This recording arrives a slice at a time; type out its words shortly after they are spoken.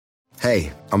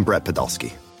Hey, I'm Brett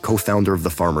Podolsky, co-founder of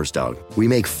The Farmer's Dog. We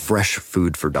make fresh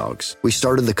food for dogs. We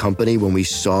started the company when we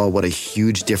saw what a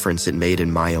huge difference it made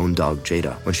in my own dog,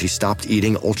 Jada, when she stopped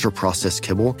eating ultra-processed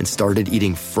kibble and started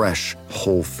eating fresh,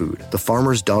 whole food. The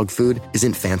Farmer's Dog food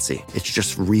isn't fancy. It's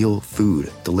just real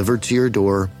food delivered to your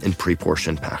door in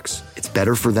pre-portioned packs. It's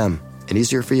better for them and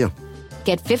easier for you.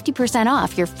 Get 50%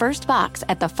 off your first box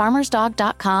at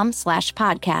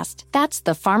thefarmersdog.com/podcast. That's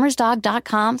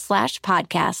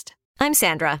thefarmersdog.com/podcast. I'm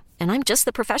Sandra, and I'm just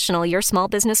the professional your small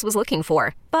business was looking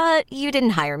for. But you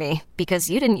didn't hire me because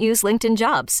you didn't use LinkedIn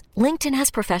Jobs. LinkedIn has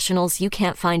professionals you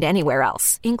can't find anywhere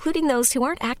else, including those who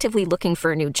aren't actively looking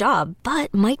for a new job,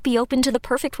 but might be open to the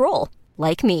perfect role,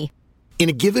 like me. In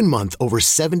a given month, over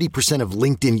 70% of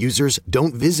LinkedIn users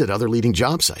don't visit other leading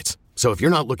job sites. So if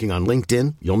you're not looking on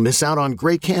LinkedIn, you'll miss out on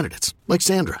great candidates like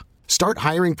Sandra. Start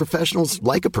hiring professionals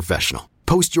like a professional.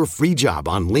 Post your free job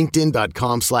on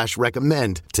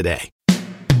linkedin.com/recommend today.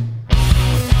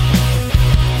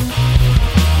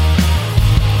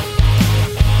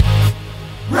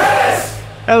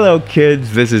 Hello,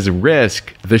 kids. This is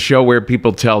Risk, the show where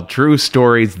people tell true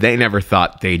stories they never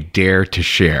thought they'd dare to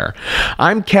share.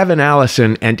 I'm Kevin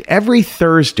Allison, and every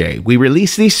Thursday we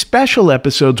release these special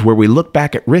episodes where we look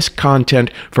back at Risk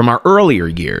content from our earlier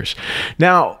years.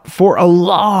 Now, for a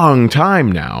long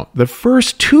time now, the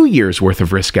first 2 years worth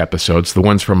of Risk episodes, the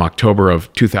ones from October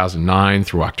of 2009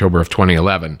 through October of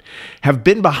 2011, have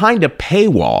been behind a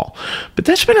paywall. But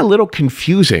that's been a little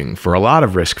confusing for a lot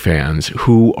of Risk fans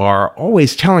who are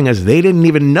always telling us they didn't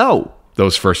even know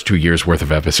those first 2 years worth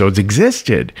of episodes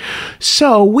existed.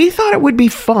 So we thought it would be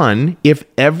fun if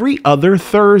every other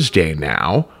Thursday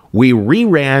now we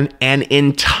reran an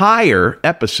entire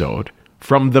episode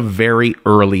from the very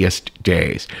earliest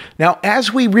days. Now,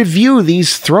 as we review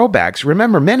these throwbacks,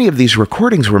 remember many of these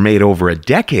recordings were made over a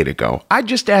decade ago. I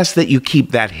just ask that you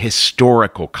keep that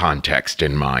historical context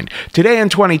in mind. Today in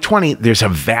 2020, there's a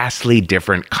vastly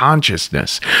different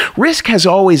consciousness. Risk has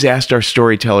always asked our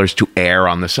storytellers to err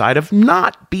on the side of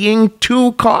not being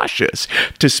too cautious,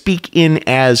 to speak in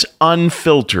as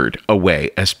unfiltered a way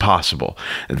as possible.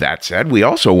 That said, we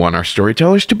also want our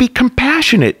storytellers to be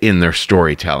compassionate in their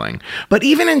storytelling. But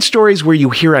even in stories where you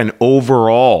hear an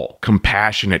overall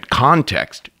compassionate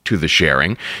context to the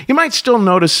sharing, you might still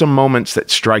notice some moments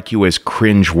that strike you as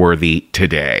cringeworthy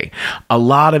today. A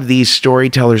lot of these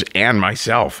storytellers, and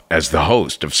myself as the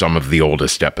host of some of the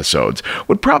oldest episodes,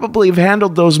 would probably have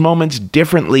handled those moments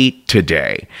differently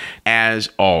today. As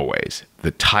always,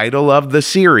 the title of the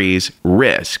series,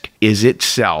 Risk, is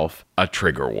itself a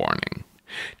trigger warning.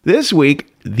 This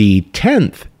week, the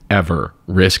 10th ever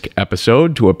Risk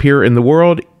episode to appear in the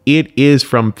world. It is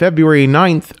from February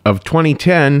 9th of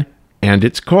 2010, and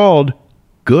it's called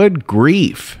Good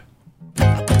Grief.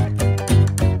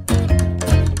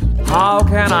 How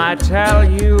can I tell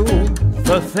you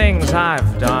the things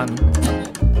I've done?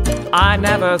 I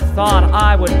never thought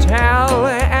I would tell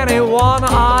anyone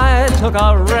I took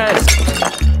a risk.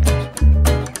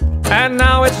 And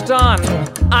now it's done.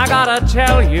 I gotta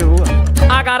tell you,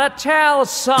 I gotta tell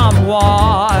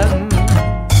someone.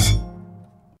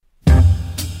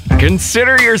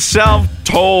 Consider yourself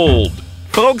told.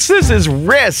 Folks, this is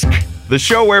Risk, the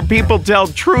show where people tell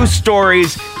true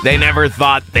stories they never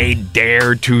thought they'd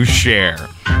dare to share.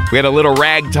 We had a little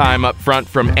ragtime up front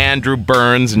from Andrew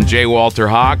Burns and J. Walter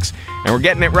Hawks, and we're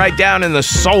getting it right down in the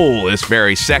soul this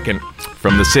very second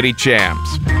from the City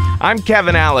Champs. I'm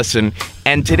Kevin Allison,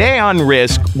 and today on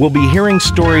Risk, we'll be hearing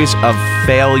stories of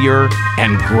failure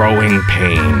and growing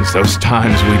pains. Those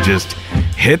times we just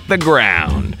hit the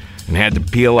ground and had to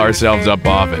peel ourselves up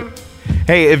off it.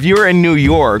 Hey, if you're in New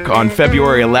York on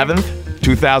February 11th,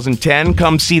 2010,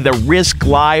 come see the Risk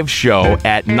Live show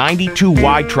at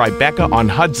 92Y Tribeca on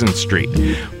Hudson Street.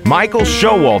 Michael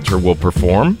Showalter will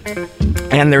perform,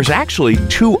 and there's actually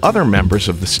 2 other members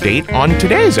of the state on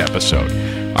today's episode.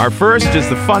 Our first is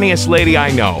the funniest lady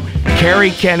I know,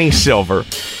 Carrie Kenny Silver.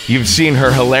 You've seen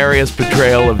her hilarious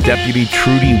portrayal of Deputy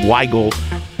Trudy Weigel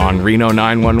on Reno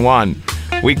 911.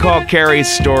 We call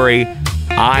Carrie's story,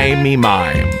 I Me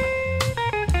Mime.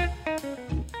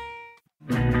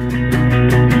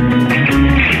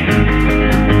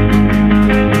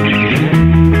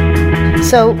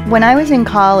 So when I was in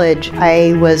college,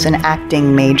 I was an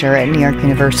acting major at New York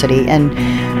University and,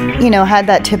 had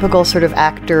that typical sort of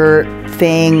actor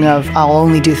thing of I'll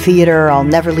only do theater, I'll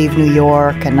never leave New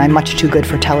York, and I'm much too good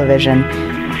for television.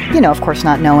 Of course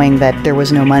not knowing that there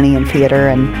was no money in theater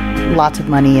and lots of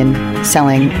money in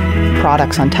selling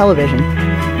products on television.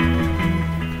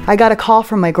 I got a call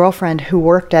from my girlfriend who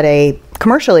worked at a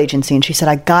commercial agency, and she said,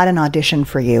 I got an audition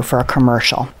for you for a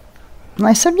commercial. And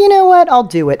I said, you know what? I'll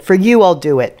do it. For you, I'll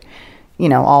do it. You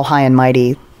know, all high and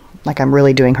mighty, like I'm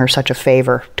really doing her such a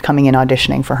favor coming in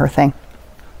auditioning for her thing.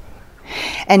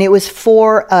 And it was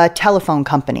for a telephone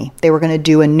company. They were going to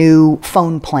do a new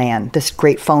phone plan, this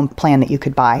great phone plan that you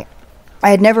could buy. I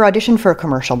had never auditioned for a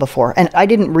commercial before, and I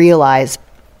didn't realize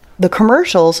the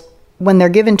commercials, when they're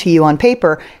given to you on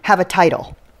paper, have a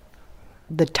title.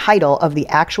 The title of the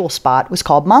actual spot was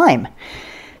called Mime.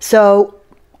 So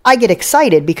I get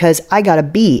excited because I got a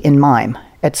B in mime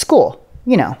at school.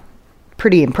 You know,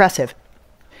 pretty impressive.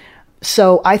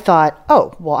 So I thought,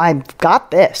 oh, well, I've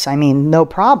got this. I mean, no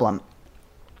problem.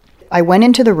 I went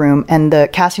into the room and the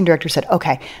casting director said,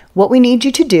 okay, what we need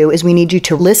you to do is we need you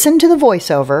to listen to the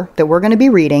voiceover that we're going to be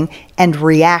reading and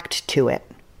react to it.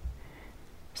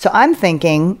 So I'm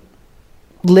thinking,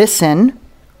 listen,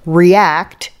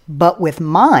 react, but with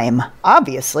mime,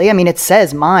 obviously. I mean, it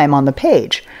says mime on the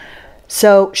page.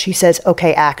 So she says,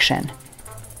 okay, action.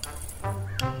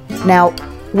 Now,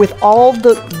 with all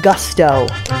the gusto,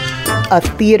 a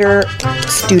theater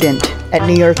student at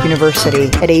New York University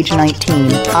at age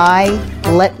 19, I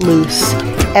let loose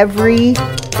every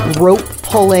rope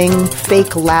pulling,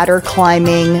 fake ladder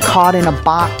climbing, caught in a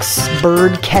box,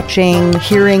 bird catching,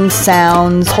 hearing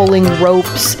sounds, pulling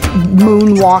ropes,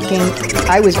 moonwalking.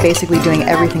 I was basically doing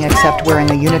everything except wearing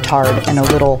a unitard and a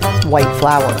little white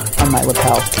flower on my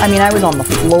lapel. I mean, I was on the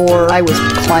floor, I was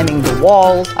climbing the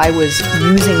walls, I was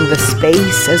using the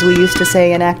space, as we used to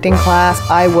say in acting class.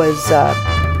 I was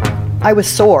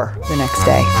sore the next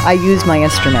day. I used my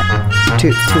instrument to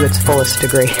its fullest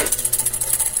degree.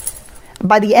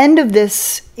 By the end of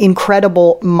this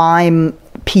incredible mime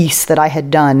piece that I had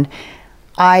done,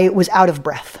 I was out of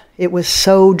breath. It was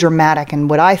so dramatic, and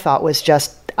what I thought was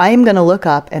just, I am going to look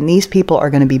up and these people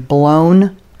are going to be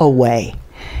blown away.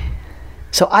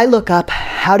 So I look up,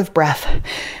 out of breath,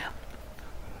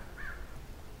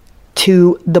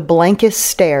 to the blankest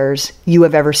stares you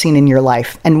have ever seen in your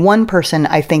life. And one person,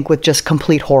 I think, with just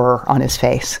complete horror on his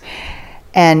face.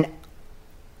 And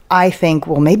I think,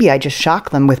 well, maybe I just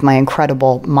shocked them with my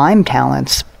incredible mime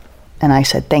talents. And I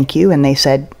said, thank you. And they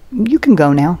said, you can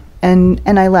go now. And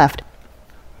I left.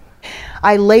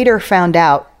 I later found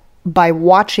out by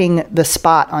watching the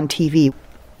spot on TV,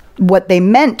 what they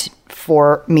meant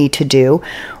for me to do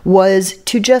was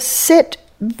to just sit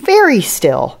very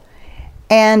still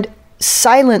and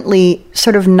silently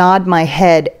sort of nod my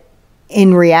head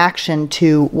in reaction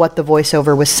to what the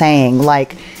voiceover was saying,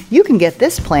 like, you can get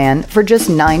this plan for just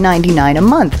 $9.99 a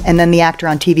month. And then the actor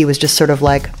on TV was just sort of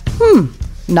like,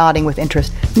 nodding with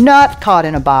interest, not caught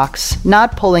in a box,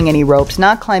 not pulling any ropes,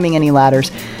 not climbing any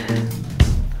ladders.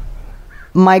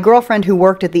 My girlfriend who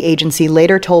worked at the agency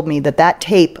later told me that that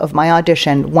tape of my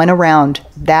audition went around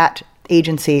that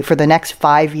agency for the next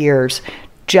 5 years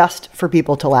just for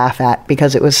people to laugh at,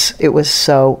 because it was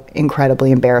so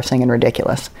incredibly embarrassing and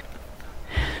ridiculous.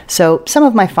 So some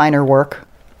of my finer work,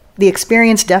 the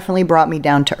experience definitely brought me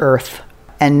down to earth,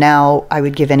 and now I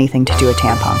would give anything to do a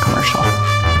tampon commercial.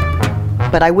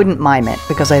 But I wouldn't mime it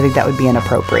because I think that would be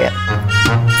inappropriate.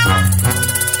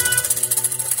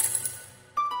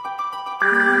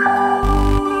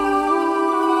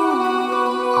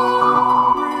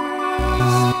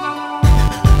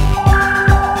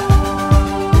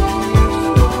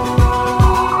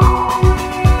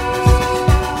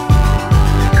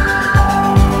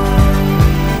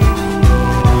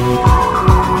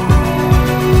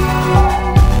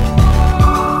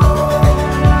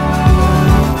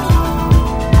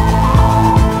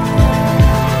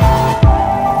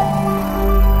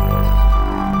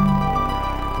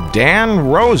 Dan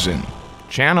Rosen,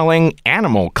 channeling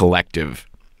Animal Collective.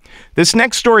 This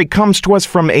next story comes to us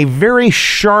from a very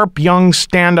sharp young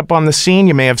stand-up on the scene.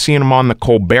 You may have seen him on the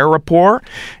Colbert Report,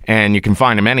 and you can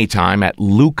find him anytime at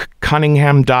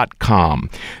LukeCunningham.com.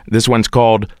 This one's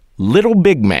called Little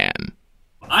Big Man.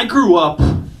 I grew up...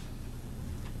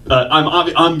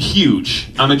 I'm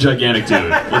huge. I'm a gigantic dude.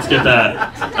 Let's get that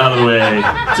out of the way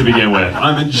to begin with.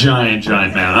 I'm a giant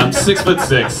man. I'm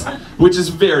 6'6", which is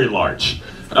very large.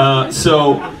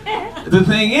 So the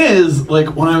thing is,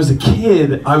 like, when I was a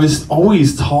kid, I was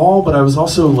always tall, but I was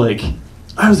also like,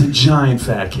 I was a giant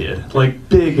fat kid, like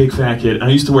big fat kid. And I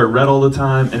used to wear red all the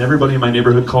time, and everybody in my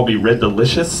neighborhood called me Red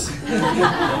Delicious,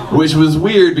 which was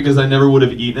weird because I never would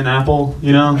have eaten an apple,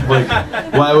 you know? Like,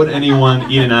 why would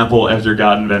anyone eat an apple after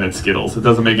God invented Skittles? It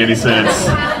doesn't make any sense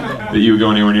that you would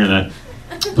go anywhere near that.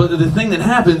 But the thing that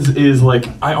happens is, like,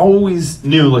 I always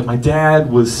knew, like, my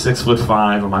dad was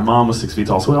 6'5", and my mom was 6 feet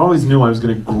tall, so I always knew I was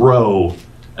going to grow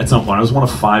at some point. I was one of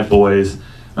 5 boys.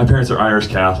 My parents are Irish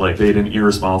Catholic. They had an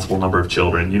irresponsible number of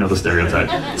children. You know the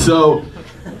stereotype. So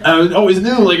I always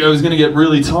knew like I was gonna get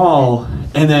really tall,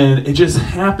 and then it just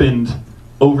happened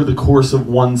over the course of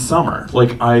one summer.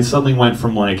 Like I suddenly went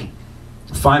from like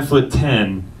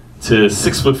 5'10" to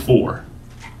 6'4"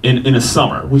 in a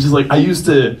summer, which is like I used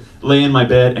to lay in my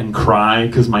bed and cry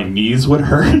because my knees would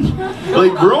hurt.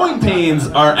 Like growing pains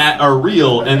are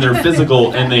real and they're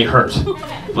physical and they hurt.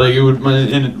 Like it would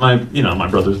my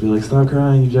brothers would be like, stop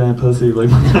crying, you giant pussy. Like,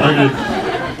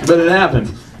 but it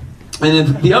happened. And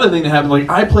then the other thing that happened, like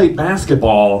I played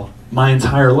basketball my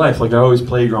entire life. Like I always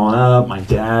played growing up. My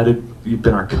dad had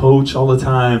been our coach all the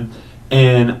time,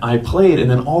 and I played. And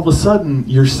then all of a sudden,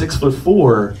 you're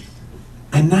 6'4",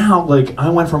 and now like I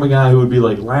went from a guy who would be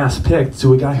like last pick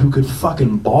to a guy who could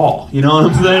fucking ball. You know what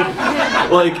I'm saying?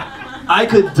 Like I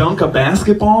could dunk a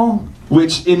basketball.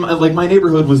 Which in my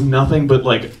neighborhood was nothing but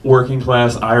like working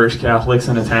class Irish Catholics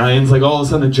and Italians. Like all of a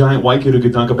sudden a giant white kid who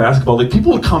could dunk a basketball. Like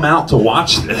people would come out to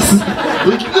watch this.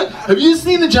 Like, have you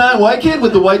seen the giant white kid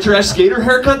with the white trash skater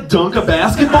haircut dunk a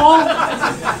basketball?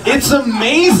 It's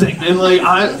amazing. And like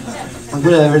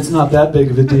whatever, it's not that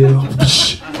big of a deal.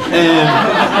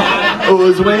 And it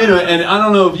was way into it. And I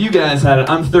don't know if you guys had it.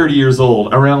 I'm 30 years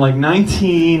old. Around like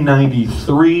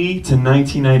 1993 to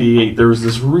 1998, there was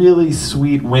this really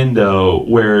sweet window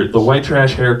where the white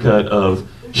trash haircut of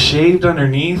shaved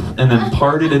underneath and then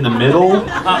parted in the middle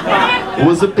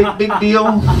was a big deal.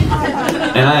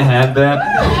 And I had that.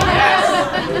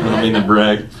 I don't mean to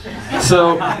brag.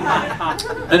 So,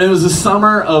 and it was the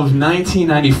summer of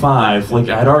 1995. Like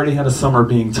I'd already had a summer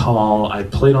being tall. I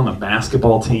played on the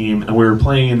basketball team, and we were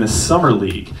playing in this summer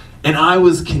league. And I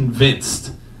was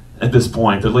convinced at this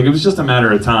point that like it was just a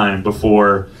matter of time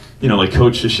before, you know, like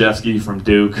Coach Krzyzewski from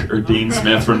Duke or Dean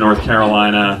Smith from North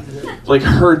Carolina, like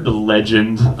heard the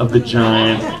legend of the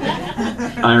giant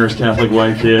Irish Catholic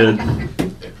white kid.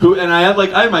 And I had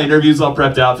my interviews all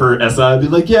prepped out for SI. I'd be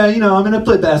like, yeah, you know, I'm gonna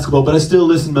play basketball, but I still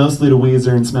listen mostly to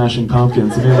Weezer and Smashing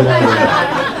Pumpkins. I mean,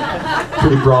 whatever.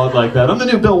 Pretty broad like that. I'm the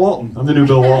new Bill Walton,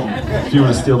 if you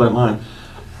want to steal that line.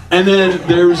 And then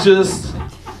there was just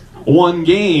one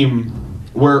game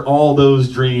where all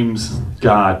those dreams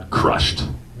got crushed.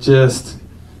 Just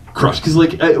crushed. Because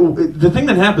like, the thing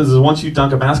that happens is once you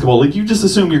dunk a basketball, like you just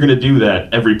assume you're gonna do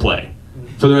that every play.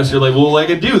 For the rest of your life, well, I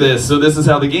can do this, so this is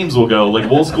how the games will go. Like,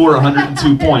 we'll score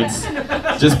 102 points.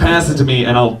 Just pass it to me,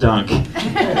 and I'll dunk.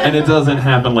 And it doesn't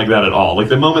happen like that at all. Like,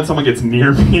 the moment someone gets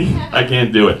near me, I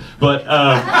can't do it. But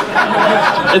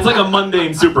it's like a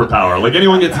mundane superpower. Like,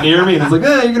 anyone gets near me, and it's like,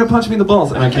 you're going to punch me in the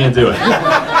balls, and I can't do it.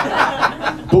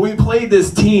 But we played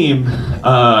this team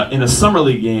in a summer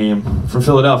league game from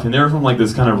Philadelphia, and they were from, like,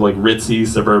 this kind of, like, ritzy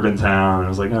suburban town. And I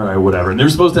was like, all right, whatever. And they were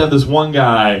supposed to have this one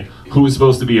guy who was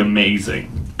supposed to be amazing.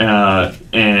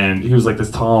 And he was like this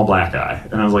tall black guy.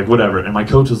 And I was like, whatever. And my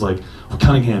coach was like, well,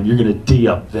 Cunningham, you're going to D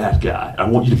up that guy. I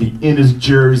want you to be in his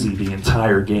jersey the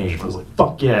entire game. I was like,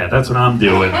 fuck yeah, that's what I'm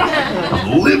doing.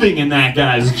 I'm living in that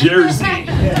guy's jersey.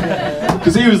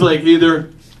 Because he was like either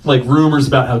like rumors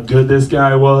about how good this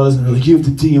guy was. And they're like, you have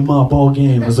to D him up all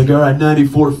game. I was like, all right,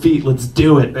 94 feet, let's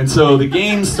do it. And so the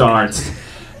game starts.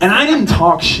 And I didn't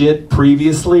talk shit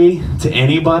previously to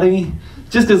anybody.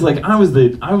 Just because, like, I was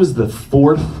the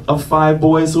fourth of five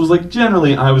boys, so it was like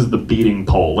generally I was the beating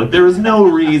pole. Like there was no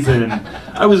reason.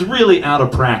 I was really out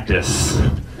of practice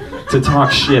to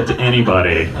talk shit to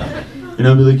anybody. You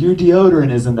know, be like, your deodorant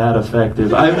isn't that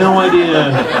effective. I have no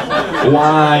idea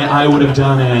why I would have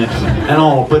done it at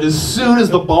all. But as soon as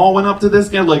the ball went up to this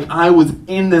guy, like I was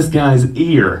in this guy's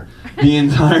ear the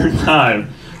entire time,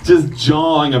 just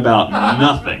jawing about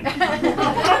nothing.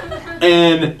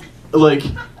 And like,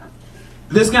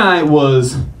 this guy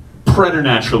was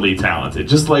preternaturally talented,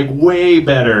 just like way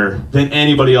better than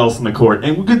anybody else in the court,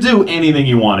 and could do anything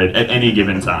he wanted at any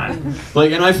given time.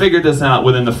 Like, and I figured this out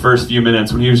within the first few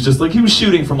minutes when he was just like, he was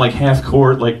shooting from like half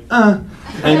court, like,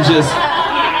 and just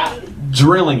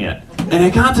drilling it. And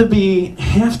it got to be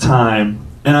halftime,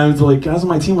 and I was like, guys on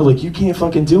my team were like, you can't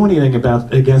fucking do anything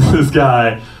against this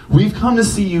guy. We've come to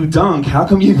see you dunk. How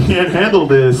come you can't handle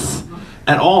this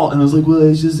at all? And I was like, well,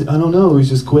 it's just, I don't know, he's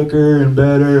just quicker and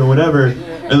better and whatever.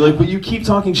 And they're like, but you keep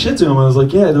talking shit to him. I was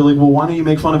like, yeah. They're like, well, why don't you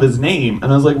make fun of his name?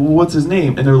 And I was like, well, what's his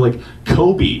name? And they're like,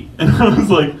 Kobe. And I was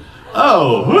like,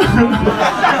 oh.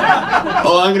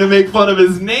 Oh, I'm gonna make fun of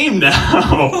his name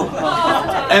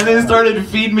now. And they started to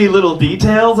feed me little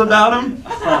details about him.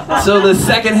 So the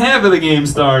second half of the game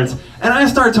starts, and I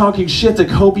start talking shit to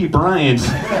Kobe Bryant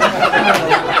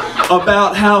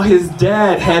about how his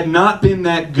dad had not been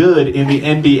that good in the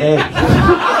NBA.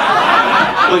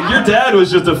 Like, your dad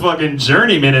was just a fucking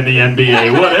journeyman in the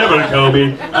NBA. Whatever,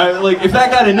 Kobe. Like, if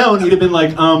that guy had known, he'd have been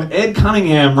like, Ed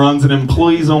Cunningham runs an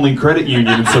employees-only credit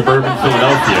union in suburban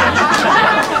Philadelphia.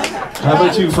 How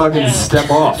about you fucking step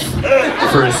off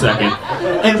for a second?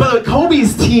 And by the way,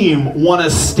 Kobe's team won a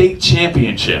state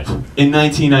championship in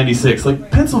 1996.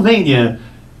 Like, Pennsylvania,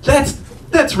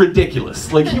 that's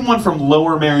ridiculous. Like, he won from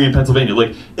Lower Merion, Pennsylvania.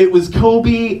 Like, it was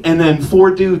Kobe and then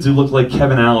 4 dudes who looked like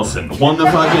Kevin Allison won the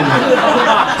fucking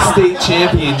state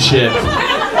championship.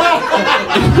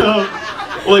 You know,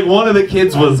 like, one of the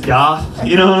kids was goth,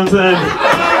 you know what I'm saying?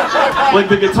 Like,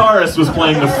 the guitarist was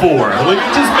playing the 4. Like,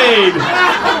 it just made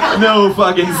no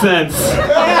fucking sense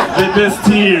that this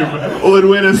team would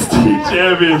win a state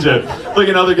championship. Like,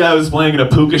 another guy was playing a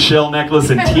puka shell necklace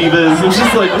and Tevas. It was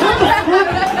just like, what the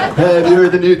fuck? Hey, have you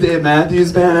heard the new Dave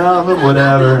Matthews Band album?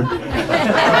 Whatever.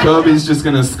 Kobe's just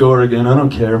gonna score again. I don't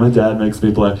care. My dad makes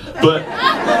me play. But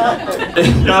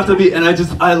you have to be, and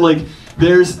I like,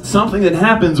 there's something that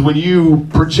happens when you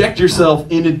project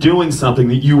yourself into doing something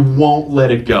that you won't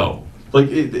let it go. Like,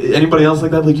 anybody else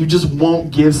like that? Like, you just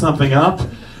won't give something up.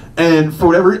 And for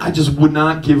whatever, I just would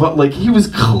not give up. Like, he was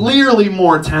clearly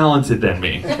more talented than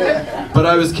me. But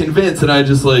I was convinced that I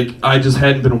just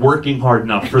hadn't been working hard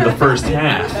enough for the first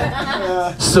half.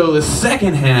 So the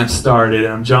second half started,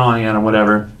 and I'm jawing at him,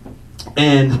 whatever.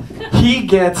 And he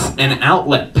gets an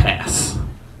outlet pass.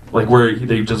 Like, where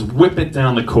they just whip it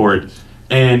down the court.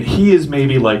 And he is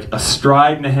maybe like a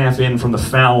stride and a half in from the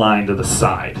foul line to the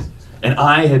side. And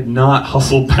I had not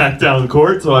hustled back down the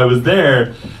court, so I was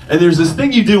there. And there's this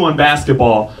thing you do on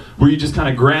basketball where you just kind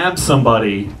of grab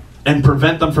somebody and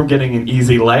prevent them from getting an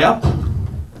easy layup.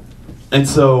 And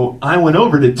so I went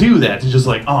over to do that, to just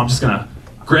like, I'm just gonna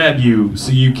grab you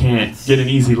so you can't get an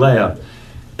easy layup.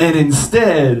 And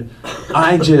instead,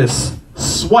 I just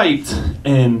swiped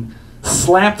and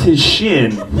slapped his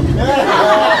shin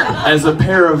as a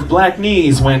pair of black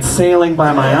knees went sailing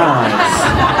by my eyes.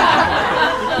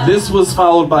 This was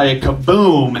followed by a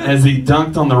kaboom as he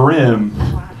dunked on the rim,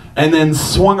 and then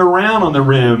swung around on the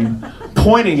rim,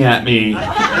 pointing at me,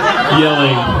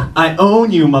 yelling, "I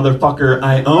own you, motherfucker,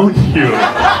 I own you."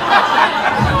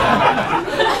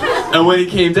 And when he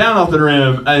came down off the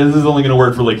rim, this is only gonna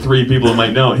work for like 3 people who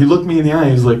might know, he looked me in the eye and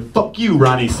he was like, "Fuck you,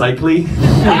 Ronnie Cycli."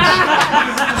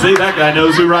 See, that guy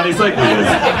knows who Ronnie Cycli is.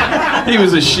 He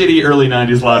was a shitty early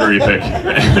 90s lottery pick.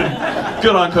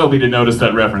 Good on Kobe to notice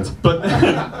that reference. But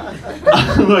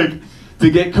like, to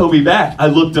get Kobe back, I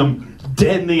looked him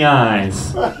dead in the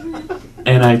eyes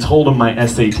and I told him my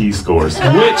SAT scores,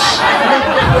 which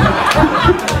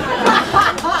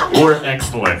were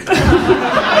excellent.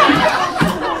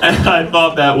 And I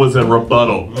thought that was a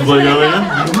rebuttal. I was like, oh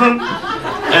yeah?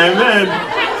 And then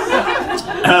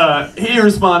he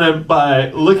responded by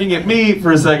looking at me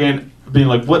for a second, being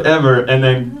like, whatever, and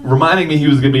then reminding me he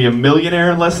was gonna be a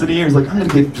millionaire in less than a year. He's like, I'm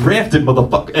gonna get drafted,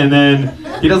 motherfucker. And then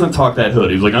he doesn't talk that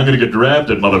hood. He's like, I'm gonna get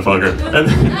drafted, motherfucker. And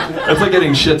it's like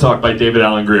getting shit talked by David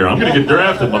Allen Greer. I'm gonna get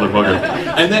drafted, motherfucker.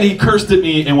 And then he cursed at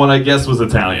me in what I guess was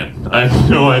Italian. I have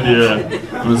no idea.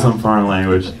 It was some foreign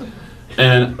language.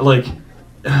 And like,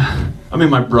 I mean,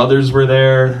 my brothers were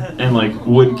there and like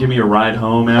wouldn't give me a ride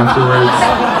home afterwards.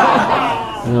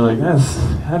 And they're like,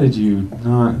 how did you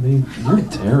not, you're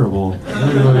terrible.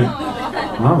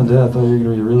 Mom and Dad thought you were going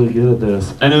to be really good at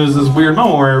this. And it was this weird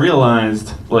moment where I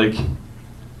realized, like,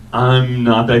 I'm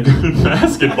not that good at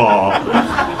basketball.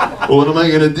 What am I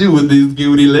going to do with these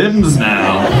goody limbs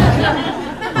now?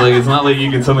 Like, it's not like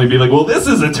you can suddenly be like, well, this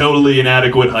is a totally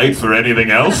inadequate height for anything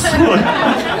else.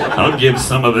 I'll give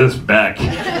some of this back.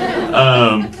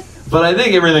 But I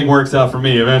think everything works out for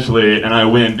me eventually, and I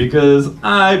win because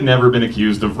I've never been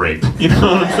accused of rape. You know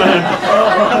what I'm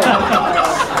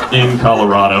saying? In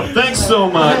Colorado. Thanks so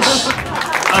much.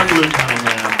 I'm Luke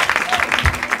Cunningham.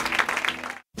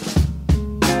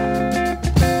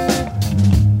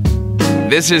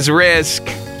 This is Risk.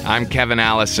 I'm Kevin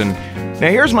Allison. Now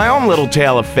here's my own little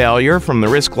tale of failure from the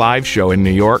Risk Live show in New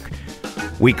York.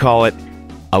 We call it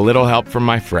A Little Help from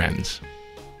My Friends.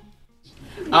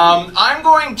 I'm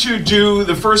going to do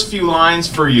the first few lines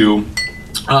for you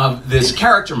of this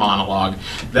character monologue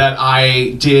that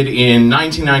I did in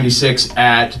 1996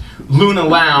 at Luna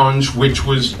Lounge, which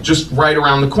was just right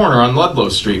around the corner on Ludlow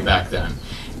Street back then.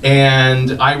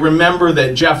 And I remember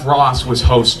that Jeff Ross was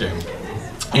hosting.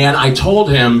 And I told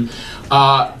him,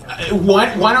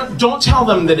 don't tell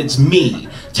them that it's me.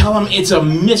 Tell them it's a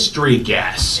mystery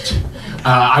guest.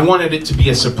 I wanted it to be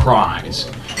a surprise.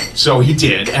 So he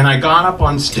did, and I got up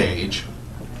on stage,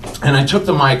 and I took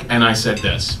the mic, and I said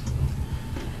this.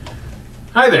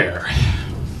 Hi there.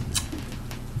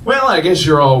 Well, I guess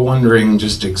you're all wondering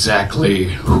just exactly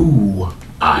who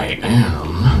I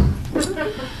am.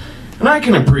 And I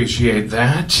can appreciate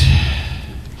that.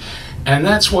 And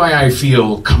that's why I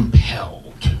feel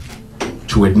compelled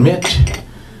to admit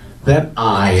that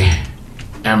I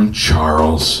am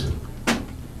Charles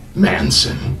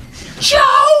Manson.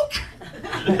 Joke!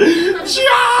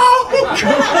 Joke!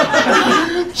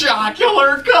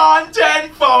 Jocular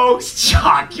content, folks.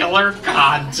 Jocular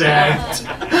content.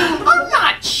 I'm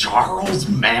not Charles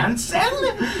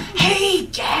Manson. Hey,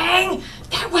 gang.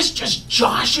 That was just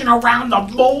joshing around the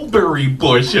mulberry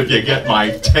bush, if you get my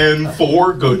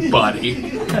 10-4, good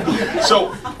buddy.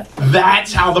 So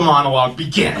that's how the monologue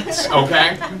begins,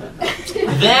 okay?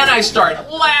 Then I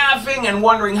start laughing and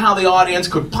wondering how the audience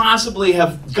could possibly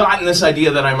have gotten this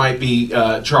idea that I might be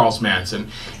Charles Manson.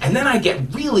 And then I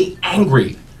get really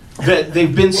angry that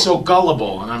they've been so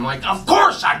gullible. And I'm like, of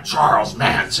course I'm Charles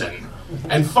Manson.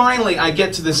 And finally I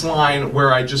get to this line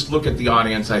where I just look at the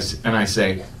audience and I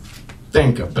say,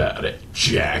 think about it,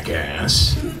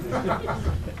 jackass.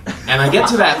 And I get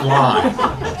to that line,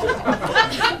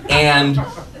 and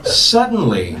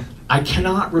suddenly I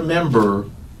cannot remember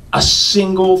a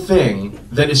single thing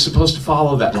that is supposed to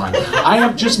follow that line. I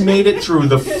have just made it through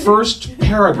the first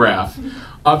paragraph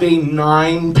of a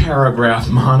 9-paragraph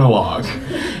monologue,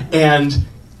 and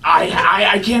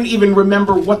I can't even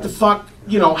remember what the fuck,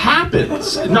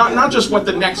 happens. Not just what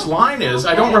the next line is.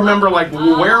 I don't remember, like,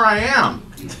 where I am.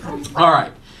 All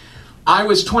right. I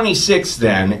was 26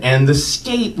 then, and the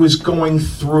state was going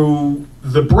through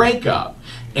the breakup.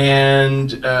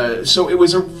 And so it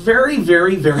was a very,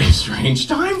 very, very strange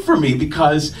time for me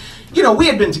because, we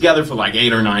had been together for like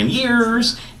 8 or 9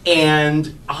 years,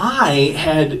 and I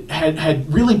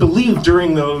had really believed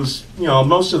during those,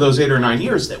 most of those 8 or 9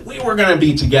 years that we were going to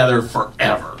be together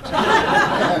forever.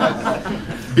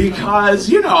 Because,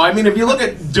 if you look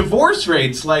at divorce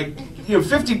rates, like,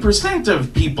 50%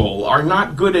 of people are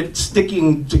not good at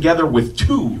sticking together with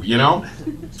two,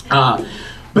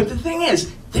 But the thing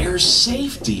is, there's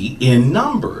safety in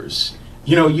numbers.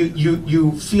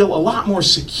 You feel a lot more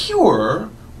secure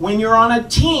when you're on a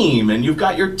team and you've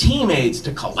got your teammates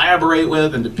to collaborate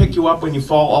with and to pick you up when you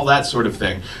fall, all that sort of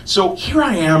thing. So here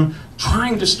I am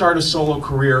trying to start a solo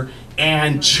career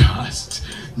and just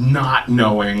not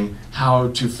knowing how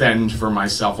to fend for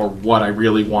myself or what I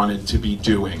really wanted to be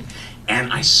doing.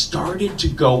 And I started to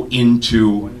go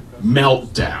into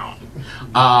meltdown.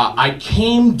 I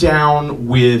came down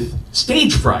with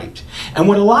stage fright. And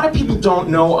what a lot of people don't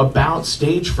know about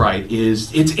stage fright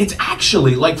is it's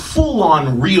actually like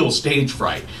full-on real stage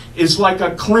fright. It's like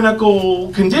a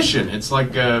clinical condition. It's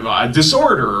like a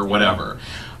disorder or whatever.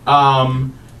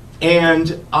 And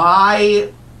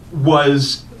I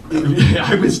was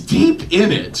deep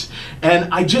in it, and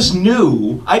I just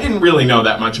knew, I didn't really know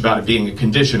that much about it being a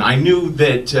condition. I knew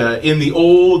that in the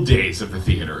old days of the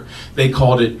theater, they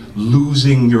called it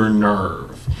losing your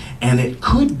nerve, and it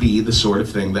could be the sort of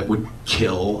thing that would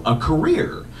kill a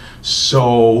career.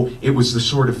 So it was the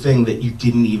sort of thing that you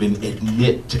didn't even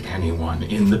admit to anyone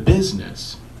in the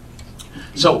business.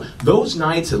 So those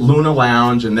nights at Luna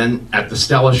Lounge and then at the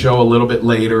Stella Show a little bit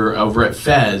later over at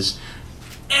Fez,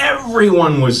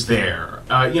 everyone was there.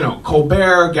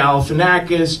 Colbert,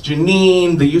 Galifianakis,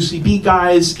 Janine, the UCB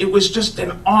guys. It was just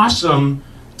an awesome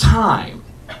time.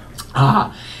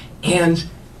 And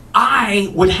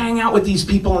I would hang out with these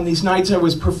people on these nights I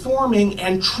was performing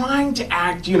and trying to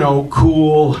act,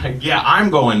 cool. Like, yeah, I'm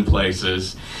going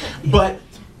places. But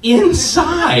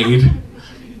inside,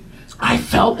 I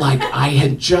felt like I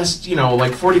had just,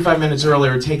 45 minutes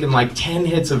earlier taken like 10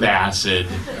 hits of acid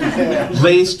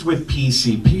laced with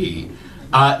PCP.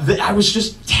 I was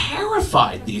just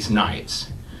terrified these nights.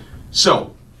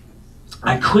 So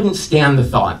I couldn't stand the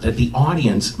thought that the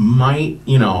audience might,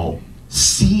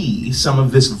 see some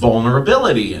of this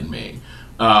vulnerability in me.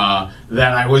 That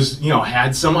I was,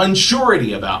 had some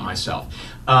unsurety about myself.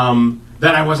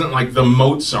 That I wasn't like the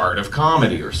Mozart of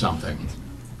comedy or something.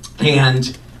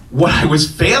 And what I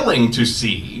was failing to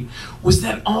see was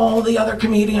that all the other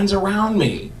comedians around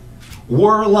me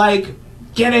were like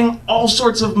getting all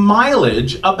sorts of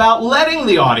mileage about letting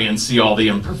the audience see all the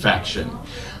imperfection.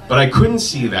 But I couldn't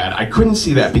see that. I couldn't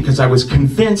see that because I was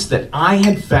convinced that I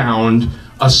had found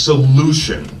a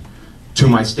solution to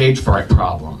my stage fright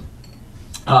problem.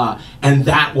 And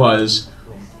that was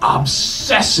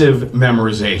obsessive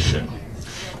memorization.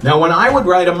 Now, when I would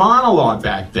write a monologue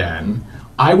back then,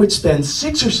 I would spend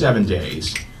 6 or 7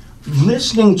 days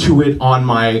listening to it on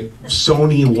my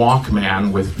Sony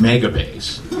Walkman with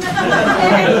Megabass,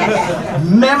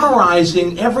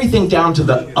 memorizing everything down to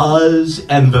the uhs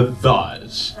and the thes.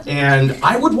 was. And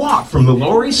I would walk from the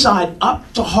Lower East Side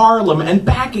up to Harlem and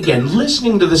back again,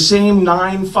 listening to the same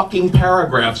 9 fucking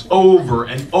paragraphs over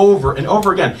and over and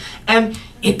over again. And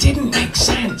it didn't make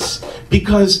sense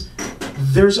because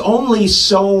there's only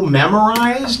so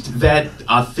memorized that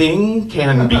a thing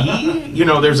can be. You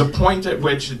know, there's a point at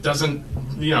which it doesn't,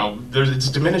 you know, it's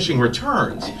diminishing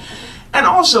returns. And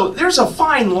also, there's a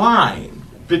fine line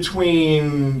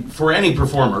between, for any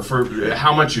performer, for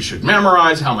how much you should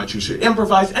memorize, how much you should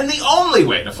improvise, and the only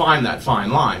way to find that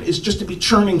fine line is just to be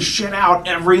churning shit out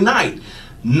every night,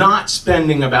 not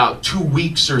spending about 2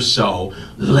 weeks or so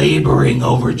laboring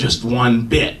over just one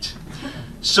bit.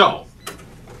 So,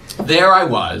 there I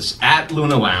was at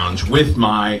Luna Lounge with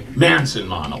my Manson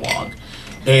monologue,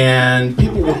 and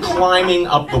people were climbing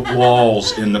up the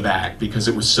walls in the back because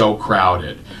it was so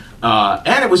crowded.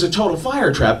 And it was a total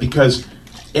fire trap because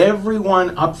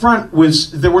everyone up front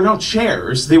there were no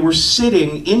chairs, they were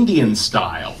sitting Indian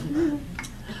style.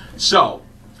 So,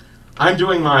 I'm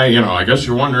doing my, I guess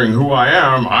you're wondering who I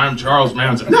am, I'm Charles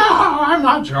Manson. No, I'm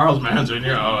not Charles Manson,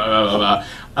 blah, blah,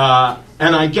 blah.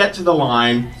 And I get to the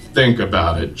line, think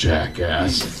about it,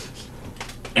 jackass,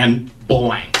 and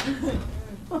blank.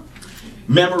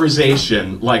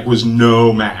 Memorization, was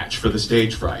no match for the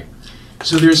stage fright.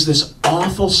 So there's this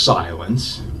awful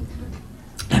silence,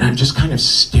 and I'm just kind of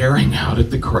staring out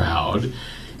at the crowd,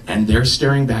 and they're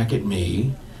staring back at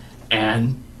me,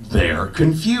 and they're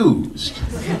confused.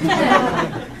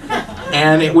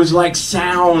 And it was like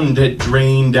sound that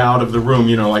drained out of the room,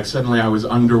 suddenly I was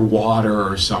underwater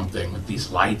or something with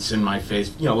these lights in my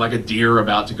face, like a deer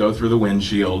about to go through the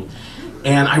windshield.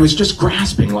 And I was just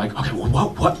grasping, okay,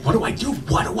 well, what do I do?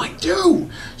 What do I do?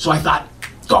 So I thought,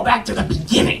 go back to the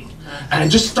beginning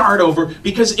and just start over,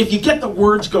 because if you get the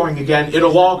words going again,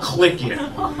 it'll all click in.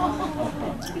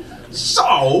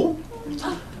 So,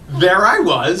 there I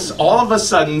was, all of a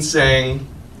sudden saying,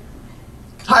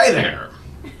 hi there.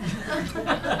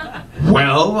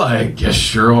 Well, I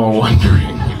guess you're all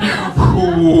wondering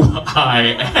who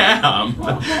I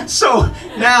am. So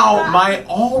now my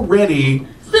already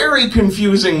very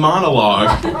confusing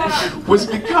monologue was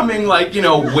becoming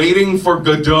waiting for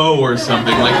Godot or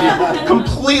something,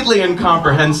 completely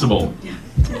incomprehensible.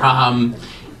 And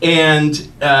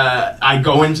I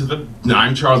go into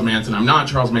I'm Charles Manson, I'm not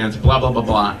Charles Manson, blah, blah, blah,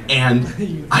 blah,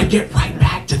 and I get right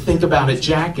back to think about it,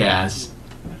 jackass,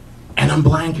 and I'm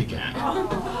blank again.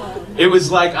 It was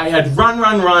like I had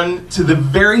run to the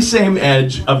very same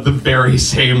edge of the very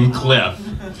same cliff.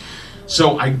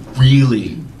 So I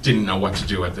really didn't know what to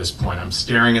do at this point. I'm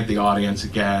staring at the audience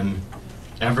again.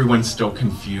 Everyone's still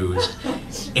confused.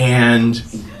 And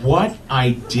what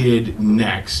I did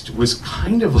next was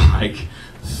kind of like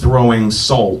throwing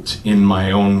salt in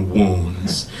my own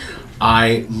wounds.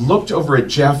 I looked over at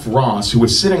Jeff Ross, who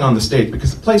was sitting on the stage,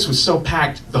 because the place was so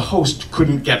packed, the host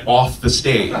couldn't get off the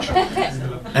stage.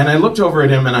 And I looked over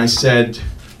at him and I said,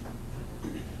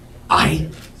 I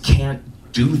can't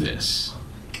do this.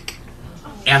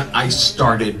 And I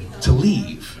started to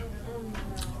leave.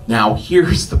 Now,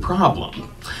 here's the problem.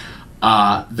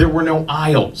 There were no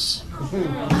aisles.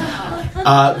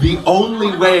 The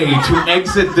only way to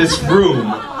exit this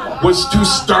room was to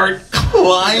start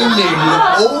climbing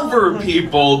over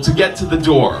people to get to the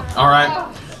door, all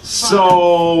right?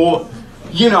 So,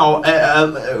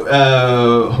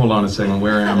 hold on a second,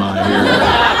 where am I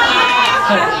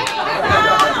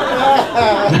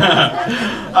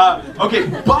here? Okay,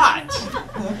 but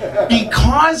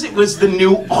because it was the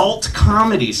new alt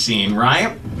comedy scene,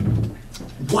 right?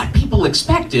 What people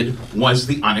expected was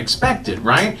the unexpected,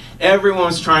 right? Everyone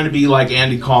was trying to be like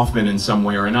Andy Kaufman in some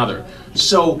way or another.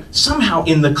 So somehow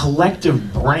in the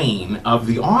collective brain of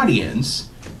the audience,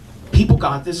 people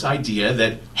got this idea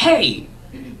that, hey,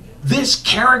 this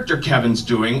character Kevin's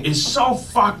doing is so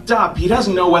fucked up, he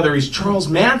doesn't know whether he's Charles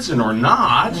Manson or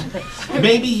not.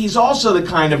 Maybe he's also the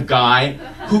kind of guy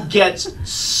who gets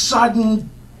sudden,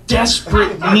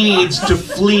 desperate needs to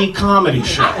flee comedy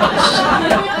shows.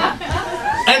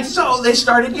 And so they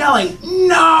started yelling,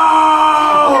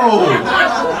 no!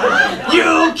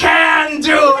 You can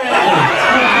do it!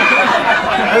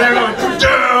 And they're going,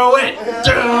 do it,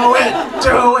 do it,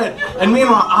 do it. And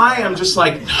meanwhile, I am just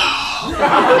like,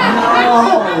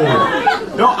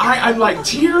 no, I'm like,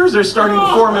 tears are starting to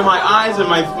form in my eyes and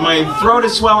my throat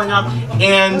is swelling up.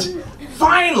 And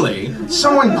finally,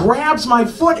 someone grabs my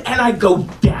foot and I go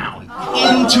down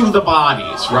into the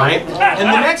bodies, right? And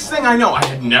the next thing I know, I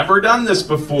had never done this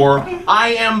before,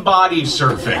 I am body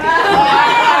surfing.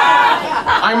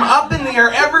 I'm up in the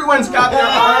air, everyone's got their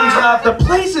arms up, the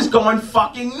place is going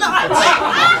fucking nuts.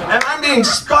 And I'm being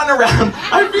spun around.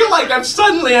 I feel like I've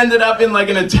suddenly ended up in like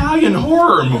an Italian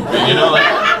horror movie, you know,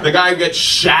 like the guy gets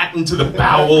shat into the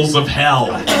bowels of hell.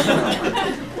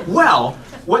 Well,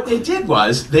 what they did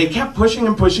was they kept pushing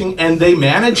and pushing, and they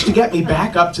managed to get me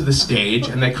back up to the stage,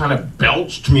 and they kind of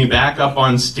belched me back up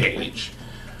on stage.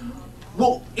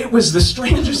 Well, it was the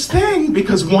strangest thing,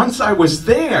 because once I was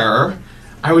there,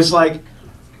 I was like,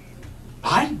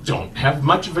 I don't have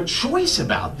much of a choice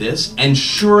about this. And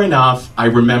sure enough, I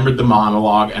remembered the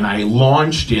monologue and I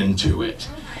launched into it.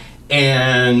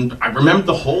 And I remembered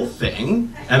the whole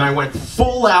thing, and I went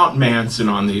full out Manson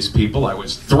on these people. I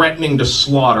was threatening to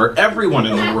slaughter everyone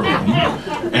in the room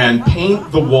and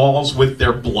paint the walls with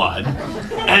their blood,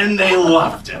 and they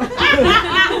loved it.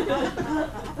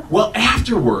 Well,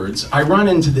 afterwards, I run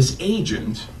into this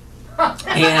agent,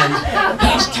 and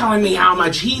he's telling me how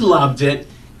much he loved it,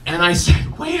 and I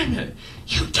said, wait a minute,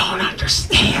 you don't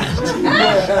understand.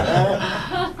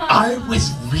 I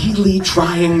was really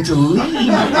trying to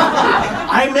leave.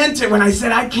 I meant it when I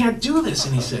said, I can't do this.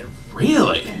 And he said,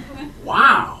 really?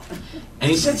 Wow.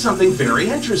 And he said something very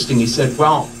interesting. He said,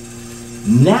 well,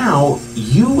 now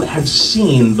you have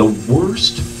seen the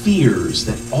worst fears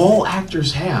that all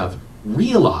actors have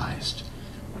realized,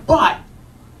 but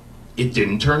it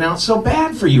didn't turn out so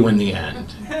bad for you in the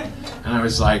end. And I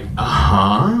was like,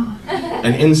 uh-huh.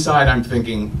 And inside I'm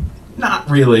thinking, not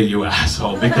really, you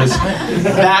asshole, because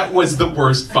that was the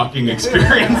worst fucking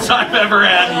experience I've ever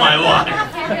had in my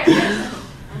life.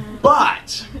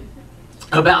 But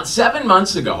about 7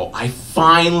 months ago, I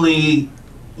finally,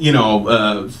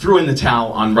 threw in the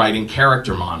towel on writing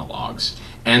character monologues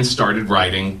and started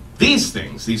writing these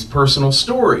things, these personal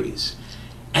stories.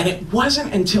 And it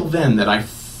wasn't until then that I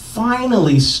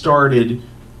finally started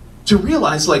to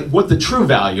realize what the true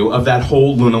value of that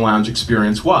whole Luna Lounge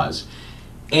experience was.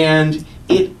 And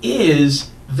it is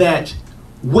that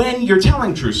when you're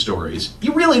telling true stories,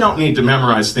 you really don't need to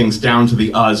memorize things down to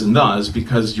the uhs and thus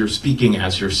because you're speaking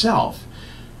as yourself.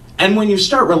 And when you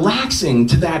start relaxing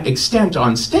to that extent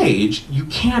on stage, you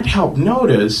can't help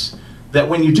notice that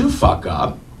when you do fuck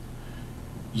up,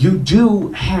 you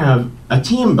do have a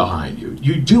team behind you.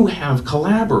 You do have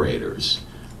collaborators.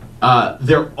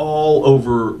 They're all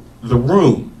over the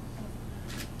room.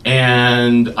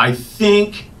 And I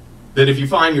think that if you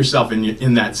find yourself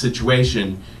in that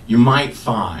situation, you might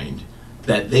find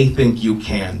that they think you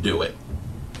can do it.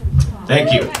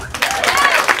 Thank you.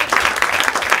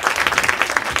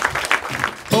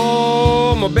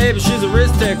 Oh, my baby, she's a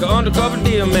risk taker, undercover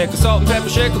deal maker, salt and pepper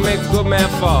shaker, make a good man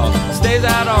fall. Stays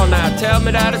out all night, tell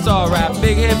me that it's alright.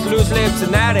 Big hips, loose lips,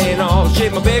 and that ain't all. She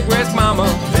my big risk mama,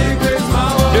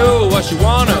 do what she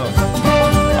wanna.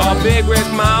 Oh, big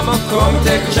risk mama, come and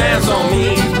take a chance on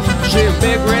me. She a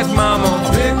big risk mama, I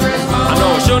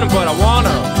know I shouldn't, but I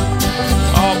wanna.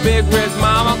 Oh, big risk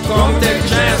mama, come and take a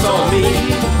chance on me.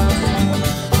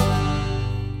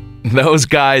 Those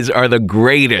guys are the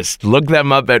greatest. Look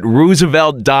them up at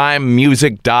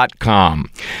RooseveltDimeMusic.com.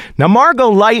 Now,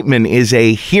 Margot Lightman is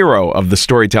a hero of the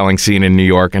storytelling scene in New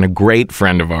York and a great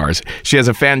friend of ours. She has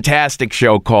a fantastic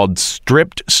show called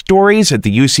Stripped Stories at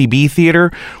the UCB Theater,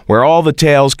 where all the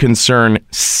tales concern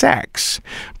sex.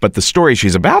 But the story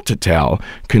she's about to tell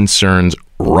concerns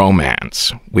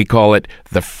romance. We call it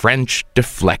the French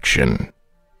deflection.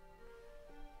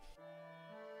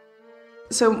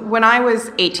 So when I was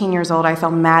 18 years old, I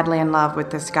fell madly in love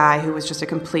with this guy who was just a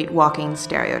complete walking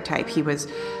stereotype. He was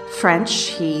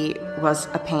French, he was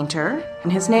a painter,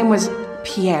 and his name was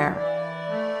Pierre.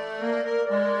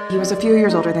 He was a few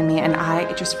years older than me, and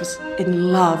I just was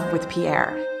in love with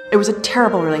Pierre. It was a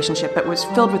terrible relationship, but it was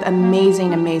filled with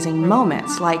amazing, amazing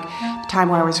moments, like the time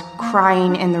where I was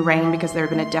crying in the rain because there had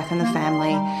been a death in the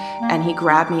family, and he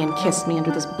grabbed me and kissed me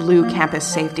under this blue campus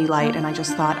safety light, and I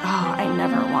just thought, oh, I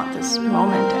never want this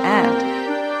moment to end.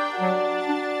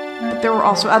 But there were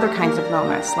also other kinds of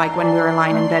moments, like when we were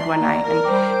lying in bed one night, and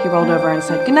he rolled over and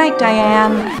said, "Good night,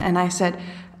 Diane," and I said,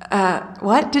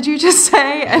 what did you just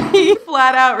say? And he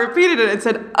flat out repeated it and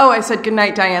said, "Oh, I said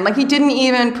goodnight, Diane." Like he didn't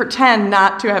even pretend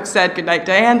not to have said goodnight,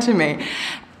 Diane to me.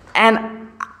 And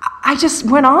I just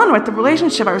went on with the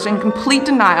relationship. I was in complete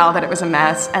denial that it was a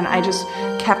mess, and I just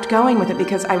kept going with it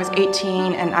because I was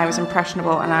 18 and I was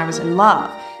impressionable and I was in love.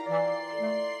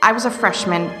 I was a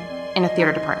freshman in a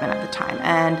theater department at the time,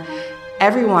 and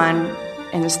everyone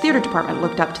in this theater department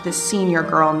looked up to this senior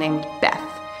girl named Beth,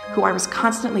 who I was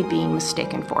constantly being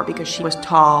mistaken for because she was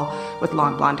tall with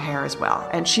long blonde hair as well.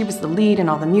 And she was the lead in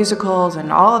all the musicals, and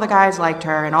all of the guys liked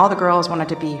her, and all the girls wanted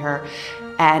to be her.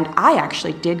 And I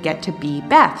actually did get to be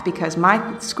Beth because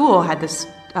my school had this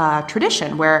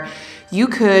tradition where you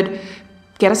could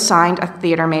get assigned a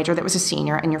theater major that was a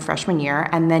senior in your freshman year,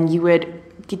 and then you would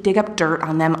dig up dirt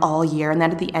on them all year, and then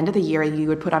at the end of the year you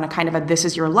would put on a kind of a This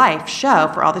Is Your Life show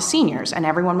for all the seniors, and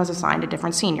everyone was assigned a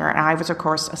different senior, and I was, of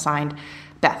course, assigned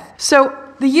Beth. So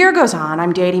the year goes on,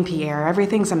 I'm dating Pierre,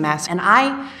 everything's a mess, and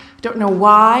I don't know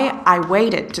why I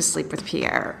waited to sleep with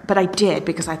Pierre, but I did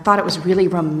because I thought it was really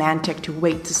romantic to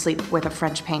wait to sleep with a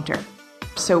French painter.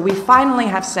 So we finally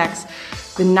have sex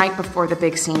the night before the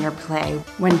big senior play,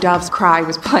 when Dove's Cry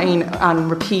was playing on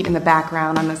repeat in the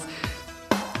background on this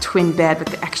twin bed with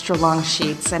the extra long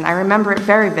sheets, and I remember it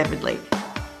very vividly.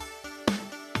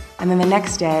 And then the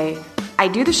next day, I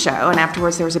do the show, and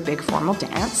afterwards there was a big formal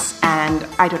dance, and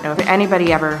I don't know if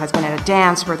anybody ever has been at a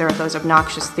dance where there are those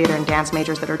obnoxious theater and dance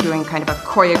majors that are doing kind of a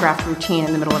choreographed routine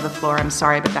in the middle of the floor. I'm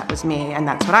sorry, but that was me, and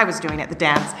that's what I was doing at the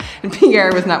dance. And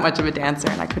Pierre was not much of a dancer,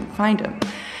 and I couldn't find him.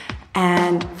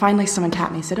 And finally someone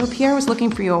tapped me and said, "Oh, Pierre was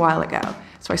looking for you a while ago."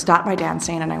 So I stopped my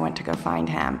dancing and I went to go find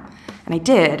him. And I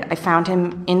did. I found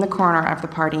him in the corner of the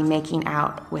party making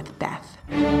out with Beth.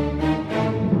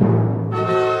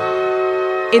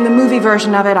 In the movie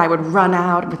version of it, I would run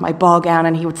out with my ball gown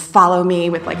and he would follow me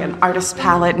with like an artist's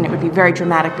palette and it would be very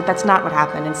dramatic, but that's not what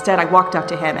happened. Instead, I walked up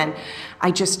to him and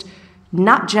I just,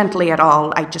 not gently at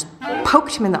all, I just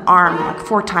poked him in the arm like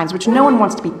 4 times, which no one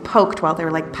wants to be poked while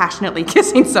they're like passionately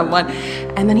kissing someone.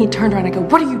 And then he turned around and I go,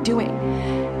 "What are you doing?"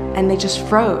 And they just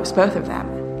froze, both of them.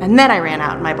 And then I ran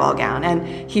out in my ball gown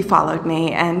and he followed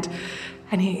me and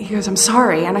he goes, "I'm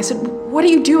sorry." And I said, "What are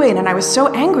you doing?" And I was so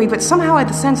angry, but somehow I had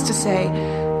the sense to say,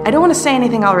 "I don't want to say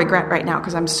anything I'll regret right now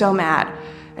because I'm so mad."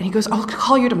 And he goes, "I'll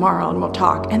call you tomorrow and we'll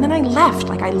talk." And then I left,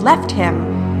 like I left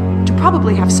him to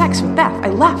probably have sex with Beth. I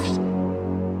left.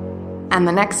 And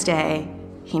the next day,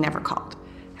 he never called.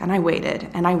 And I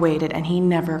waited and he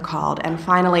never called. And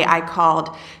finally I called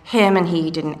him and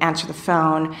he didn't answer the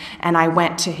phone. And I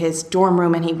went to his dorm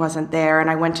room and he wasn't there.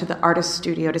 And I went to the artist's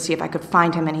studio to see if I could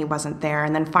find him and he wasn't there.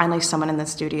 And then finally someone in the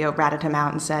studio ratted him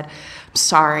out and said, "I'm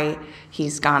sorry,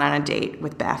 he's gone on a date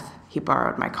with Beth. He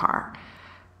borrowed my car."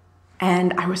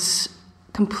 And I was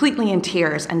completely in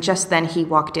tears. And just then he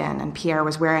walked in and Pierre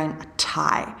was wearing a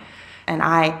tie. And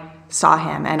I saw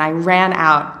him and I ran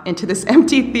out into this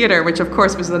empty theater, which of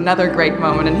course was another great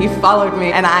moment, and he followed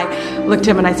me and I looked at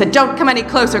him and I said, "Don't come any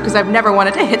closer because I've never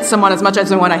wanted to hit someone as much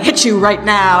as I want to hit you right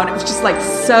now." And it was just like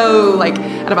so like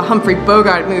out of a Humphrey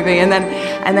Bogart movie. And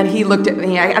then he looked at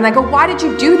me and I go, "Why did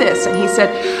you do this?" And he said,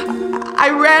 "I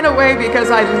ran away because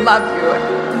I love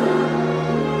you."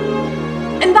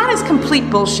 And that is complete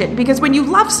bullshit, because when you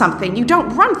love something, you don't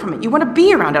run from it. You want to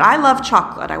be around it. I love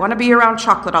chocolate. I want to be around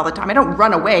chocolate all the time. I don't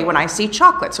run away when I see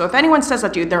chocolate. So if anyone says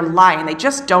that to you, they're lying. They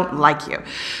just don't like you.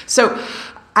 So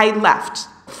I left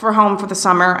for home for the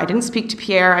summer. I didn't speak to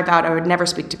Pierre. I vowed I would never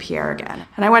speak to Pierre again.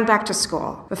 And I went back to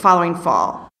school the following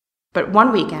fall. But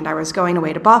one weekend I was going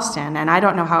away to Boston, and I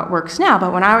don't know how it works now,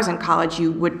 but when I was in college,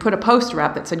 you would put a poster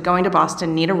up that said, "Going to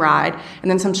Boston, need a ride," and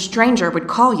then some stranger would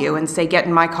call you and say, "Get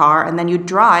in my car," and then you'd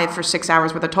drive for 6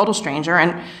 hours with a total stranger,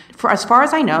 and for as far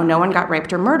as I know, no one got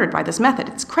raped or murdered by this method.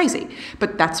 It's crazy.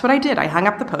 But that's what I did. I hung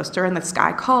up the poster, and this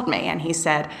guy called me, and he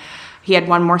said he had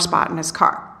one more spot in his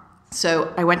car. So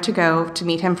I went to go to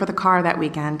meet him for the car that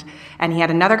weekend, and he had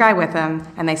another guy with him,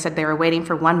 and they said they were waiting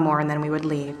for one more and then we would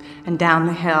leave. And down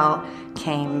the hill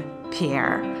came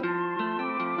Pierre.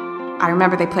 I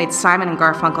remember they played Simon and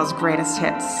Garfunkel's greatest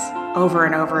hits over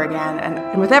and over again,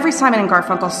 and with every Simon and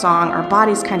Garfunkel song, our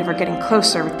bodies kind of are getting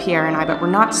closer with Pierre and I, but we're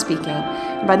not speaking.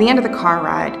 And by the end of the car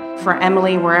ride, For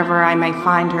Emily, Wherever I May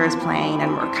Find Her is playing,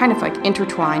 and we're kind of like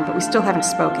intertwined, but we still haven't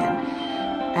spoken.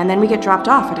 And then we get dropped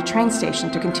off at a train station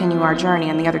to continue our journey,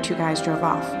 and the other 2 guys drove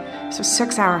off. So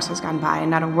 6 hours has gone by, and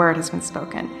not a word has been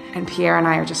spoken. And Pierre and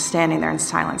I are just standing there in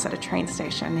silence at a train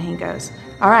station, and he goes,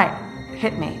 "All right,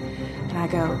 hit me." And I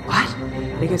go, "What?"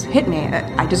 And he goes, "Hit me.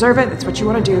 I deserve it. That's what you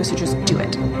want to do, so just do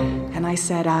it." And I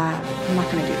said, "I'm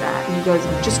not going to do that." And he goes,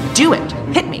 "Just do it.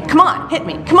 Hit me. Come on, hit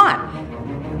me. Come on."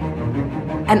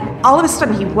 And all of a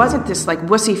sudden, he wasn't this like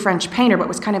wussy French painter, but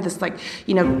was kind of this like,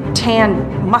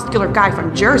 tan, muscular guy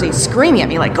from Jersey screaming at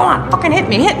me like, "Go on, fucking hit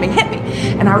me, hit me, hit me."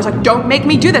 And I was like, "Don't make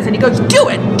me do this." And he goes, "Do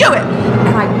it, do it."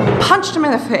 And I punched him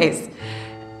in the face.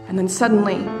 And then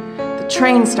suddenly, the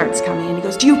train starts coming and he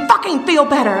goes, "Do you fucking feel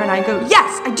better?" And I go,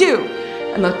 "Yes, I do."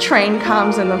 And the train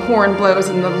comes and the horn blows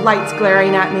and the lights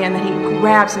glaring at me, and then he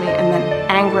grabs me and then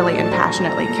angrily and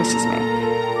passionately kisses me.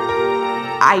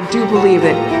 I do believe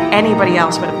that anybody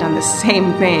else would have done the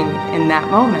same thing in that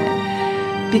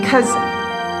moment. Because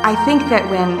I think that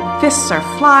when fists are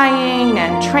flying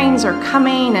and trains are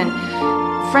coming and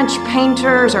French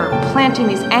painters are planting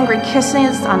these angry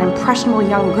kisses on impressionable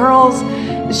young girls.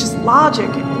 It's just logic.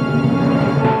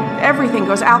 Everything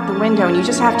goes out the window, and you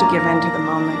just have to give in to the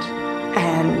moment.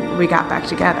 And we got back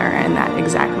together in that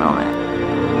exact moment.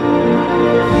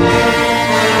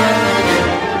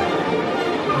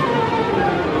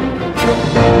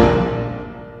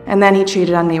 And then he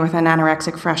cheated on me with an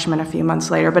anorexic freshman a few months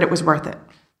later, but it was worth it.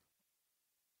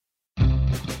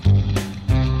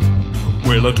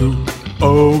 Well, I took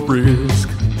a risk.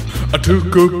 I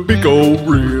took a big old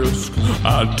risk.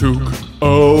 I took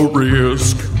a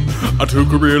risk. I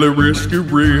took a really risky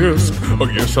risk. Oh,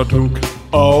 yes, I took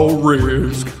a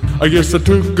risk. I guess I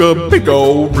took a big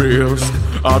old risk.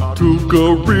 I took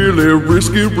a really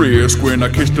risky risk when I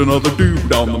kissed another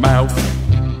dude on the mouth.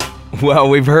 Well,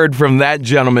 we've heard from that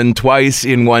gentleman twice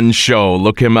in one show.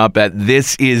 Look him up at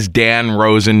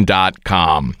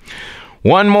thisisdanrosen.com.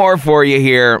 One more for you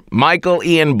here. Michael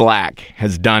Ian Black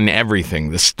has done everything.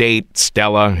 The State,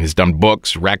 Stella, has done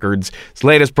books, records. His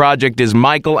latest project is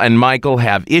Michael and Michael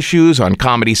Have Issues on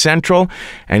Comedy Central,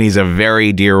 and he's a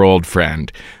very dear old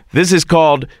friend. This is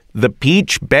called The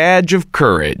Peach Badge of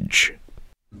Courage.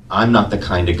 I'm not the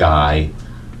kind of guy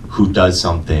who does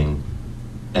something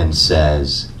and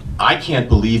says, I can't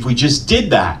believe we just did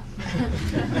that.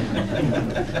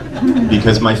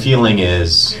 Because my feeling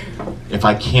is, if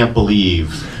I can't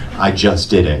believe I just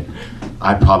did it,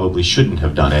 I probably shouldn't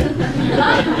have done it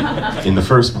in the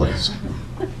first place.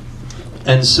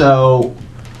 And so,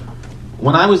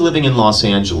 when I was living in Los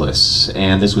Angeles,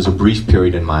 and this was a brief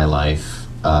period in my life,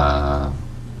 a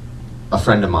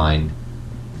friend of mine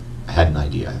had an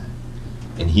idea.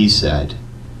 And he said,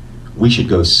 we should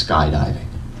go skydiving.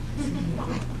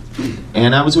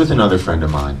 And I was with another friend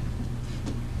of mine.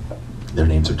 Their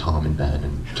names are Tom and Ben.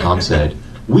 And Tom said,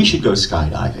 we should go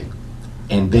skydiving.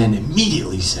 And Ben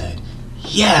immediately said,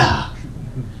 yeah.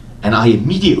 And I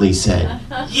immediately said,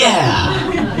 yeah.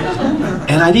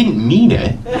 And I didn't mean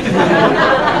it.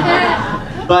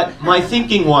 But my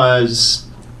thinking was,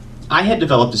 I had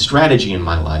developed a strategy in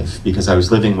my life because I was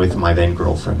living with my then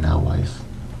girlfriend, now wife,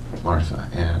 Martha.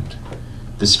 And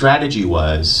the strategy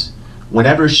was,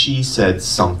 whenever she said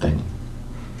something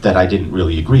that I didn't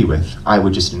really agree with, I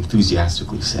would just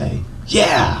enthusiastically say,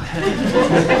 yeah!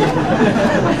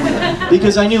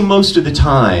 Because I knew most of the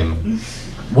time,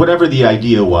 whatever the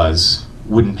idea was,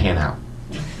 wouldn't pan out.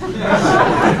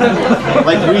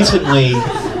 Like recently,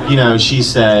 she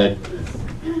said,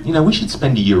 we should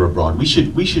spend a year abroad. We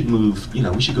should move,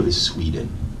 we should go to Sweden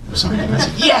or something. I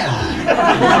said,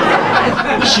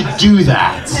 yeah! We should do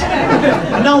that.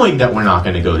 Knowing that we're not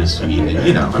going to go to Sweden,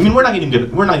 we're not even going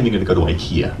to go to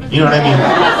IKEA. You know what I mean?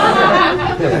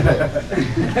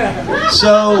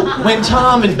 So when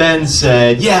Tom and Ben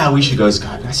said, yeah, we should go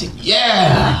skydiving, I said,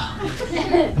 yeah!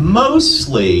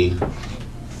 Mostly,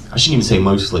 I shouldn't even say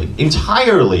mostly,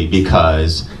 entirely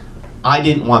because I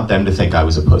didn't want them to think I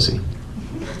was a pussy.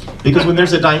 Because when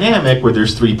there's a dynamic where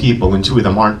there's three people and two of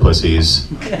them aren't pussies,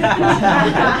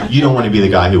 you don't want to be the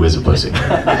guy who is a pussy.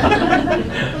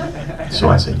 So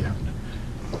I said yeah.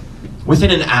 Within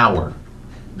an hour,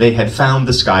 they had found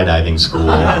the skydiving school.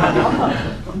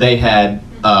 They had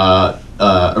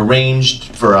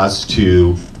arranged for us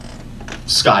to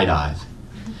skydive.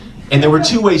 And there were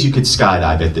two ways you could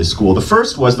skydive at this school. The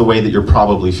first was the way that you're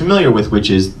probably familiar with,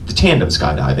 which is the tandem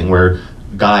skydiving, where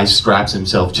a guy straps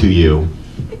himself to you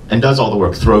and does all the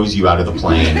work, throws you out of the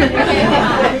plane,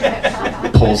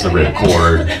 pulls the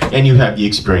ripcord, and you have the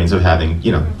experience of having,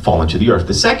 fallen to the earth.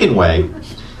 The second way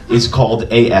is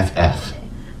called AFF,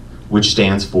 which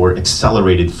stands for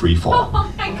Accelerated Free Fall.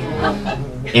 Oh my God.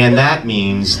 And that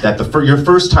means that your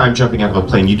first time jumping out of a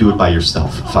plane, you do it by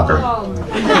yourself, fucker.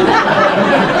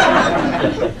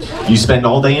 You spend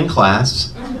all day in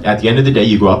class. At the end of the day,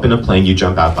 you go up in a plane, you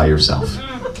jump out by yourself.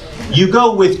 You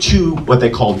go with two, what they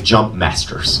call jump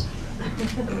masters,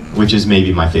 which is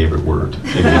maybe my favorite word in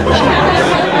the English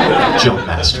language. Jump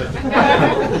master.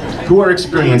 Who are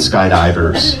experienced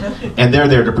skydivers, and they're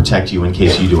there to protect you in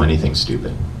case you do anything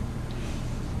stupid.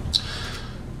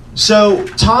 So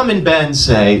Tom and Ben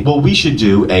say, well, we should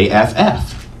do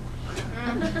AFF.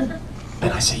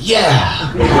 And I say,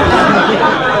 yeah.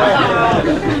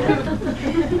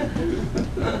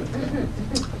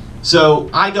 So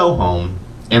I go home,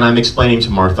 and I'm explaining to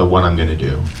Martha what I'm going to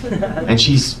do. And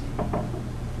she's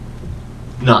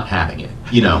not having it,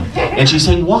 And she's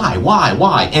saying, why?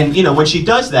 And, when she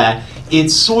does that,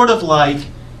 it's sort of like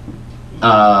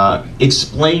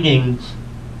explaining,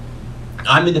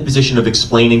 I'm in the position of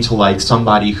explaining to like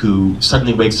somebody who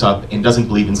suddenly wakes up and doesn't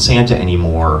believe in Santa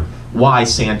anymore, why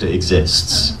Santa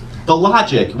exists. the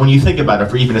logic, when you think about it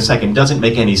for even a second, doesn't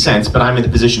make any sense, but I'm in the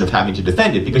position of having to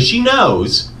defend it because she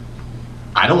knows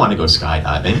I don't want to go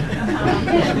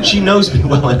skydiving. She knows me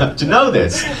well enough to know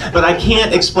this, but I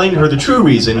can't explain to her the true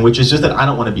reason, which is just that I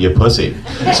don't want to be a pussy.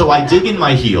 So I dig in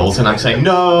my heels and I'm saying,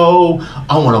 no,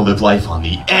 I want to live life on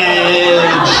the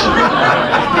edge.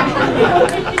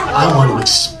 I want to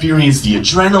experience the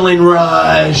adrenaline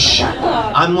rush.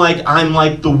 I'm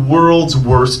like the world's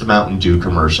worst Mountain Dew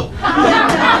commercial.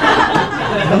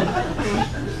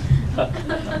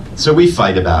 So we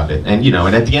fight about it, and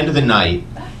and at the end of the night,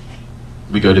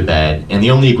 we go to bed, and the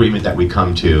only agreement that we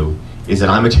come to is that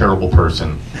I'm a terrible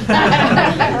person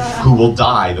who will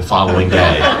die the following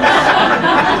day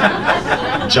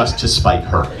just to spite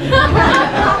her.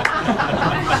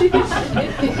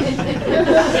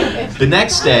 The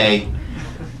next day,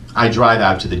 I drive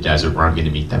out to the desert where I'm going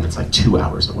to meet them. It's like 2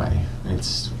 hours away.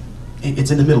 It's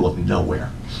in the middle of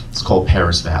nowhere. It's called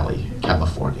Paris Valley,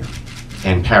 California.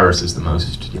 And Paris is the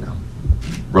most,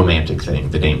 romantic thing.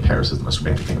 The name Paris is the most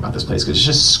romantic thing about this place because it's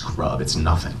just scrub, it's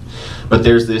nothing. But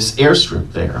there's this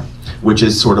airstrip there, which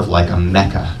is sort of like a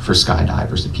mecca for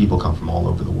skydivers, and people come from all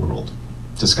over the world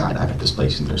to skydive at this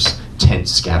place, and there's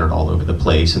tents scattered all over the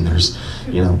place, and there's,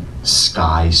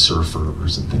 sky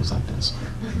surfers and things like this.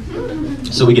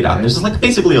 So we get out, and there's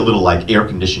basically a little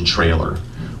air-conditioned trailer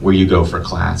where you go for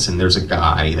class, and there's a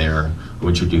guy there who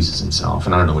introduces himself,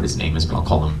 and I don't know what his name is, but I'll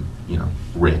call him,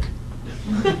 Rick.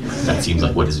 That seems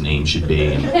like what his name should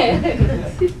be.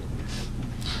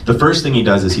 The first thing he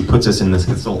does is he puts us in this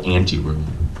little ante-room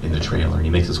in the trailer, and he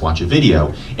makes us watch a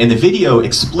video, and the video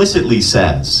explicitly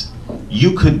says,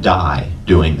 you could die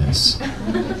doing this.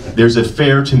 There's a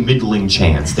fair to middling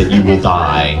chance that you will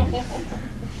die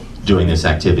doing this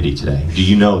activity today. Do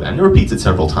you know that? And it repeats it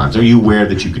several times. Are you aware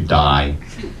that you could die?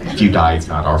 If you die, it's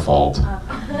not our fault.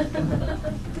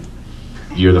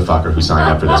 You're the fucker who signed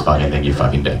up for this fucking thing, you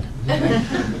fucking dick.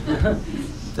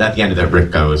 At the end of that, Rick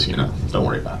goes, don't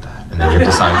worry about that. And then you have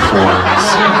to sign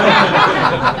forms.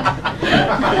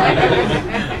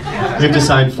 You have to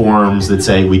sign forms that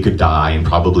say we could die and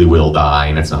probably will die,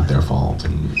 and it's not their fault.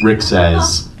 And Rick takes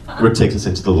us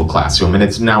into the little classroom, and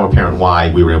it's now apparent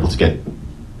why we were able to get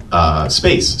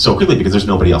space so quickly, because there's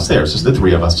nobody else there. It's just the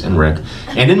three of us and Rick.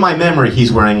 And in my memory,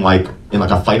 he's wearing in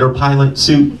a fighter pilot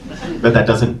suit, but that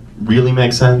doesn't really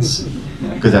make sense,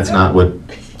 because that's not what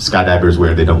skydivers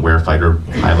wear. They don't wear fighter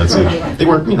pilot suits. They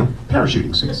wear,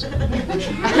 parachuting suits.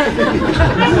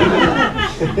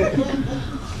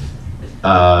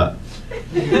 A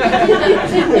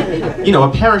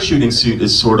parachuting suit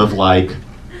is sort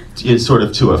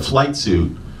of to a flight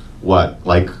suit what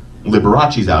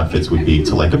Liberace's outfits would be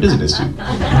to a business suit.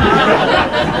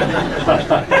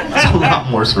 It's a lot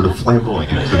more sort of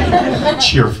flamboyant and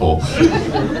cheerful.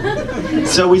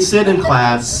 So we sit in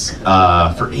class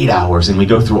for 8 hours, and we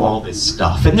go through all this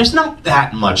stuff, and there's not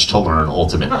that much to learn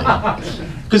ultimately,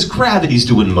 because gravity's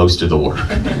doing most of the work.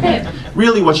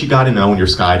 Really what you gotta know when you're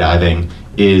skydiving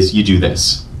is you do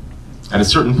this. At a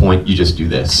certain point, you just do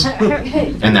this,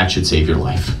 and that should save your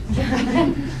life.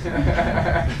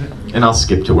 And I'll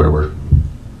skip to where we're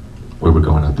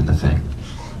going up in the thing.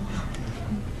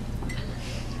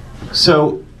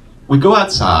 So we go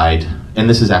outside, and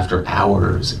this is after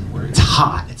hours, and it's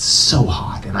hot, it's so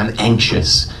hot, and I'm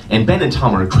anxious, and Ben and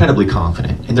Tom are incredibly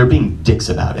confident, and they're being dicks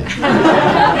about it.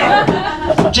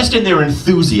 Just in their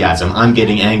enthusiasm, I'm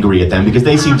getting angry at them because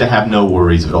they seem to have no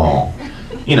worries at all.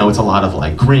 It's a lot of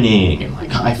grinning and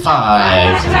high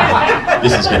fives, and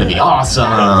this is gonna be awesome.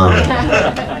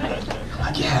 I'm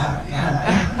yeah.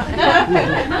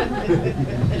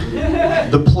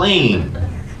 The plane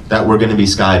that we're going to be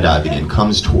skydiving in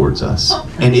comes towards us,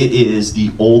 and it is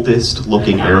the oldest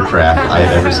looking aircraft I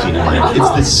have ever seen in my life. It's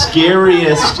the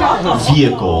scariest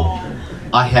vehicle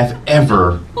I have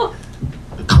ever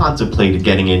contemplated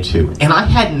getting into. And I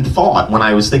hadn't thought, when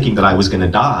I was thinking that I was going to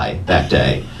die that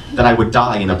day, that I would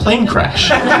die in a plane crash.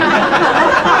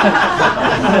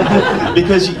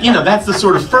 Because, that's the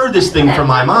sort of furthest thing from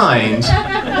my mind.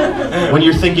 When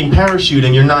you're thinking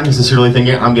parachuting, you're not necessarily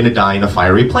thinking, I'm going to die in a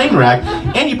fiery plane wreck.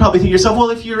 And you probably think to yourself, well,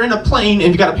 if you're in a plane and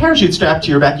you've got a parachute strapped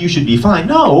to your back, you should be fine.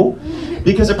 No,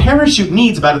 because a parachute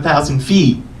needs about 1,000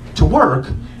 feet to work.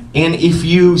 And if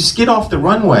you skid off the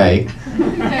runway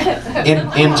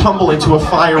and tumble into a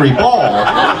fiery ball,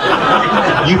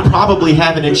 you probably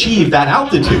haven't achieved that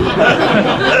altitude.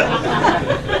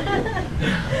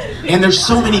 And there's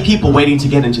so many people waiting to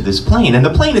get into this plane, and the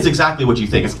plane is exactly what you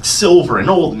think. It's silver and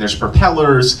old, and there's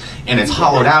propellers, and it's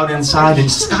hollowed out inside, and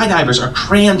skydivers are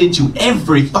crammed into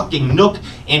every fucking nook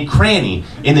and cranny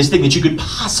in this thing that you could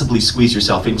possibly squeeze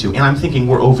yourself into. And I'm thinking,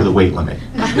 we're over the weight limit.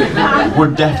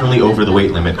 We're definitely over the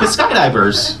weight limit. Because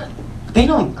skydivers, I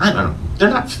don't know, they're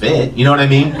not fit, you know what I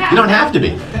mean? You don't have to be.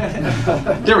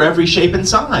 They're every shape and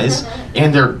size,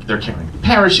 and they're carrying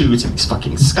parachutes and these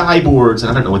fucking skyboards, and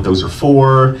I don't know what those are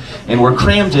for, and we're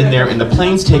crammed in there, and the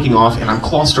plane's taking off, and I'm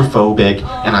claustrophobic,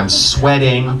 and I'm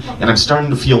sweating, and I'm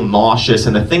starting to feel nauseous,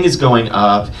 and the thing is going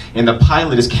up, and the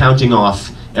pilot is counting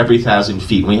off every 1,000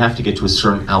 feet, and we have to get to a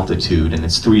certain altitude, and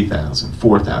it's 3,000,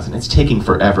 4,000, it's taking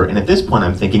forever, and at this point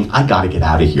I'm thinking, I gotta get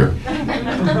out of here.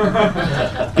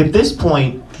 At this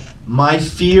point, my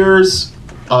fears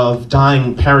of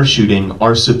dying parachuting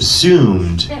are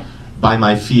subsumed by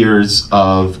my fears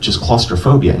of just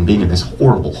claustrophobia and being in this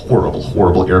horrible, horrible,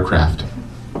 horrible aircraft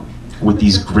with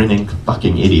these grinning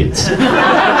fucking idiots.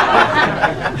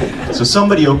 So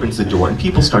somebody opens the door and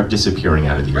people start disappearing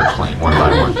out of the airplane one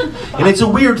by one. And it's a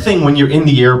weird thing when you're in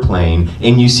the airplane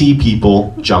and you see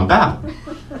people jump out.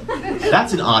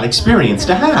 That's an odd experience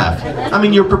to have. I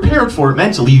mean, you're prepared for it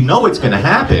mentally, you know it's gonna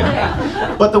happen.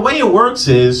 But the way it works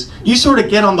is, you sort of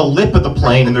get on the lip of the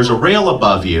plane and there's a rail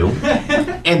above you,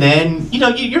 and then, you know,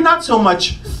 you're not so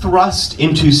much thrust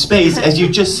into space as you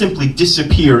just simply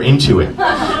disappear into it.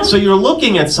 So you're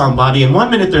looking at somebody and 1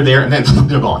 minute they're there and then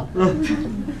they're gone.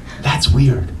 That's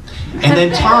weird. And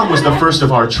then Tom was the first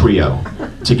of our trio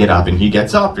to get up, and he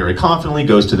gets up very confidently,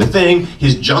 goes to the thing,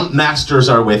 his jump masters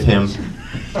are with him,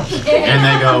 and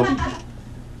they go,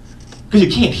 because you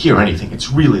can't hear anything,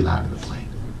 it's really loud in the plane.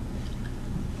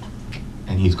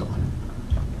 And he's gone.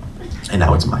 And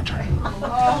now it's my turn.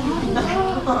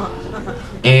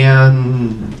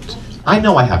 And I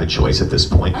know I have a choice at this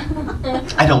point.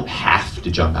 I don't have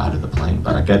to jump out of the plane,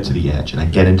 but I get to the edge and I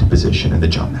get into position, and the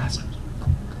jump masters,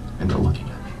 and they're looking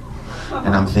at me.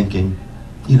 And I'm thinking,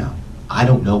 you know, I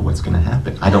don't know what's going to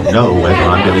happen. I don't know whether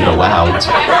I'm going to go out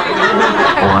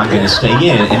or I'm going to stay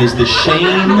in. And is the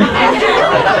shame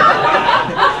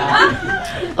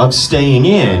of staying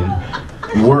in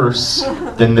worse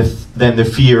than the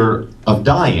fear of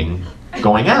dying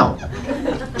going out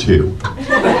too?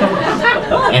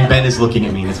 And Ben is looking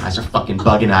at me and his eyes are fucking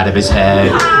bugging out of his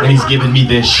head, and he's giving me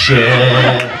this shit.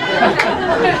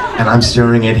 And I'm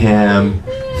staring at him.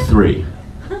 3.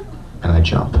 And I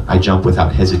jump. I jump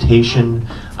without hesitation.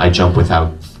 I jump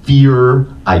without fear.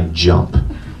 I jump.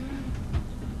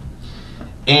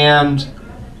 And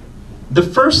the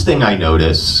first thing I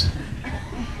notice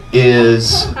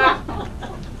is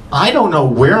I don't know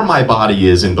where my body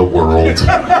is in the world.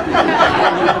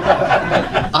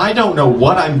 I don't know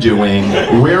what I'm doing,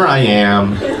 where I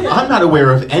am. I'm not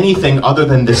aware of anything other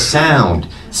than the sound.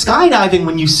 Skydiving,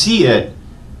 when you see it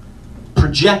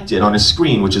projected on a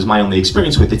screen, which is my only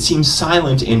experience with it, seems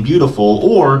silent and beautiful,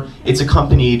 or it's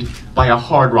accompanied by a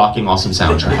hard rocking awesome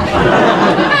soundtrack.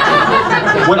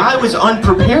 What I was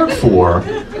unprepared for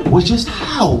was just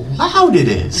how loud it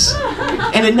is.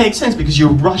 And it makes sense because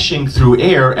you're rushing through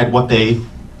air at what they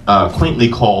quaintly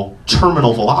call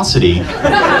terminal velocity.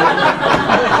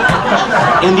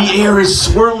 And the air is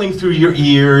swirling through your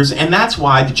ears, and that's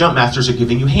why the jump masters are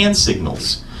giving you hand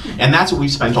signals. And that's what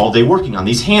we've spent all day working on,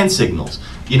 these hand signals.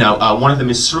 You know, one of them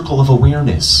is circle of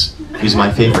awareness, is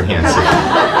my favorite hand signal.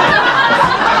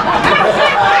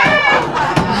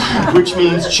 Which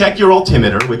means check your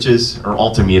altimeter, which is, or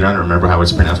altimeter, I don't remember how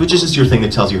it's pronounced, which is just your thing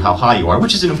that tells you how high you are,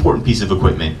 which is an important piece of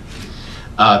equipment.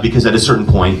 Because at a certain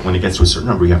point, when it gets to a certain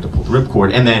number, you have to pull the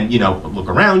ripcord, and then, you know, look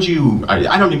around you.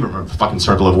 I don't even remember what the fucking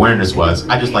circle of awareness was.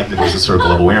 I just like that there's a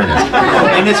circle of awareness.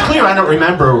 And it's clear I don't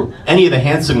remember any of the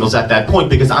hand signals at that point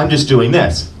because I'm just doing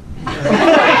this.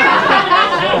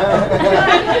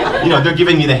 You know, they're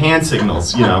giving me the hand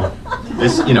signals, you know.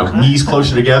 This, you know, knees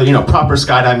closer together, you know, proper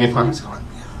skydiving.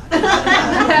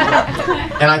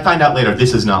 And I find out later,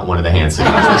 this is not one of the hand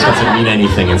signals. This doesn't mean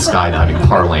anything in skydiving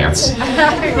parlance.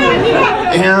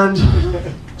 And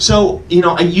so, you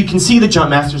know, you can see the jump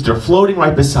masters, they're floating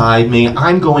right beside me.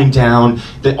 I'm going down,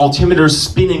 the altimeter's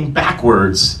spinning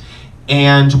backwards.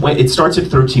 And when it starts at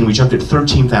 13, we jumped at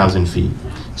 13,000 feet.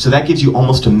 So that gives you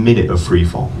almost a minute of free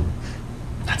fall.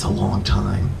 That's a long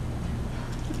time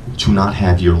to not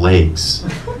have your legs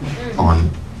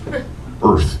on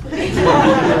Earth.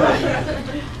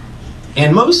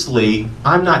 And mostly,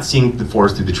 I'm not seeing the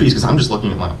forest through the trees because I'm just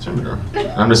looking at my altimeter.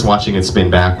 I'm just watching it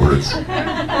spin backwards.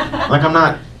 Like I'm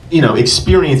not, you know,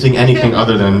 experiencing anything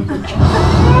other than...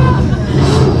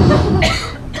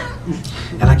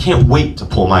 And I can't wait to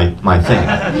pull my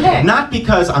thing. Not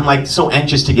because I'm like so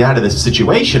anxious to get out of this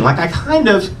situation. Like I kind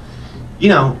of, you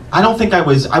know, I don't think I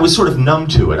was sort of numb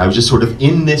to it. I was just sort of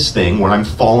in this thing where I'm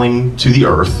falling to the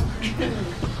earth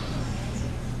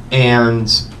and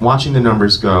watching the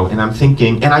numbers go, and I'm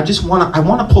thinking, and I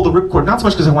want to pull the ripcord, not so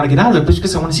much because I want to get out of it, but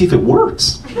because I want to see if it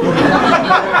works.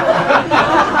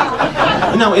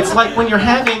 You know, it's like when you're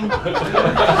having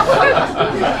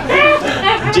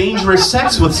dangerous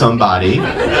sex with somebody,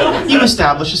 you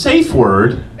establish a safe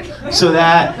word so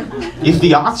that if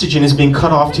the oxygen is being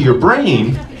cut off to your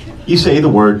brain, you say the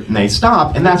word and they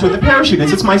stop, and that's what the parachute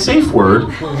is. It's my safe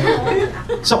word.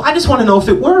 So I just want to know if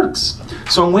it works.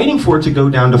 So I'm waiting for it to go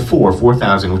down to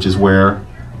 4,000, which is where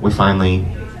we finally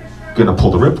gonna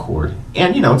pull the ripcord.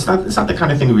 And you know, it's not the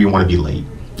kind of thing where you want to be late,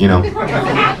 you know?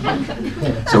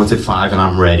 So it's at 5 and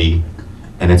I'm ready,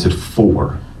 and it's at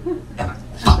 4, and I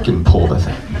fucking pull the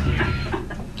thing.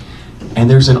 And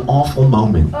there's an awful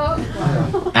moment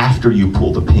after you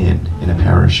pull the pin in a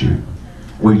parachute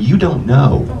where you don't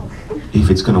know if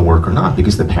it's gonna work or not,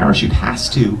 because the parachute has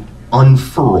to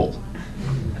unfurl.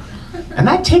 And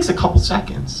that takes a couple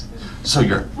seconds. So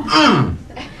you're,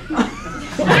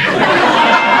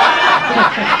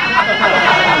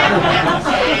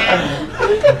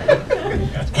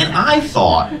 And I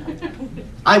thought,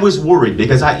 I was worried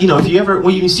because when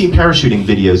you've seen parachuting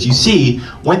videos, you see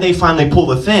when they finally pull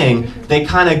the thing, they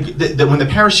kind of, when the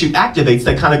parachute activates,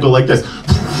 they kind of go like this.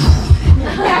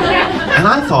 And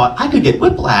I thought, I could get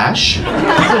whiplash.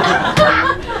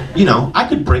 You know, I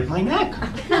could break my neck.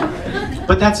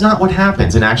 But that's not what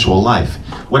happens in actual life.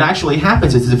 What actually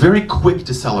happens is it's a very quick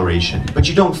deceleration, but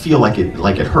you don't feel like it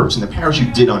hurts. And the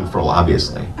parachute did unfurl,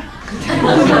 obviously.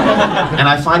 And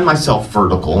I find myself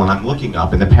vertical, and I'm looking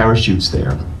up, and the parachute's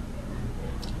there.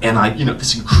 And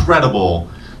this incredible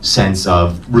sense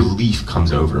of relief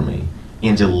comes over me,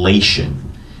 and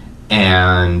elation.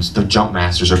 And the jump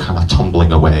masters are kind of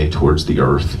tumbling away towards the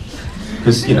earth,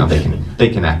 because they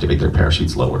can activate their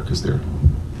parachutes lower because they're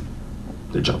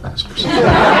jump masters.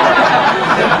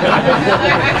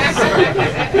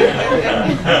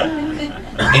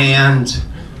 And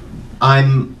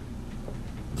I'm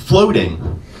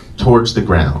floating towards the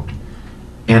ground,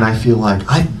 and I feel like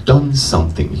I've done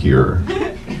something here.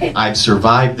 I've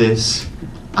survived this.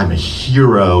 I'm a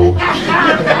hero.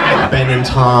 Ben and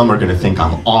Tom are gonna think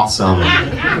I'm awesome.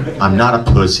 I'm not a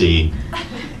pussy.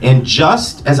 And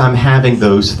just as I'm having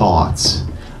those thoughts,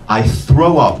 I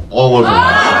throw up all over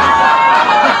myself.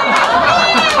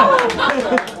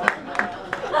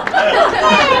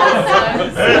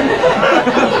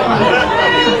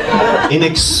 An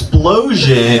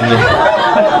explosion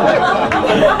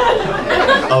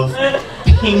of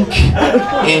pink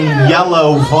and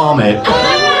yellow vomit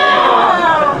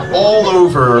all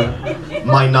over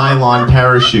my nylon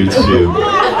parachute suit.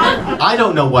 I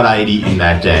don't know what I had eaten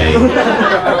that day.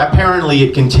 Apparently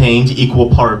it contained equal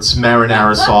parts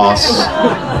marinara sauce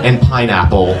and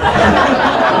pineapple.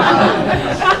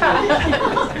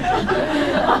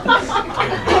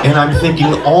 And I'm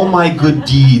thinking, all my good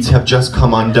deeds have just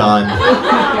come undone.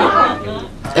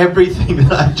 Everything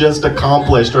that I just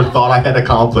accomplished or thought I had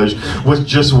accomplished was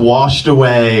just washed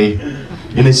away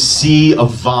in a sea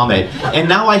of vomit. And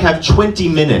now I have 20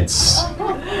 minutes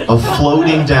of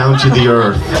floating down to the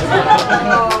earth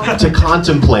to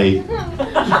contemplate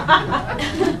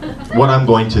what I'm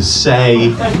going to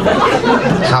say,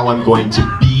 how I'm going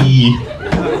to be,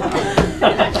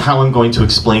 how I'm going to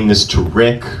explain this to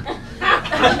Rick.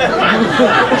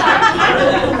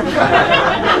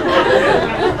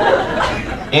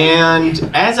 And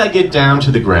as I get down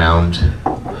to the ground,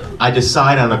 I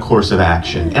decide on a course of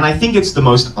action, and I think it's the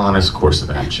most honest course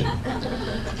of action,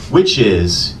 which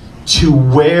is to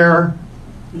wear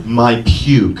my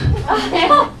puke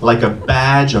like a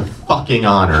badge of fucking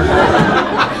honor.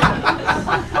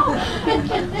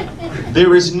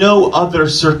 There is no other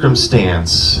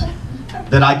circumstance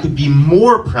that I could be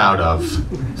more proud of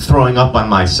throwing up on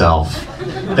myself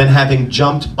than having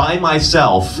jumped by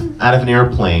myself out of an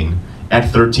airplane at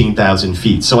 13,000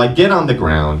 feet. So I get on the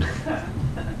ground,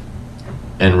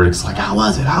 and Rick's like, how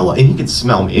was it? And he can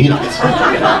smell me,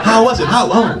 how was it? How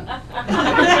long?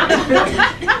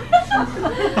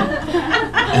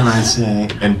 And I say,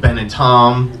 and Ben and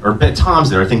Tom, Tom's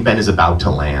there, I think Ben is about to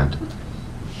land.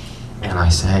 And I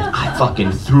said, I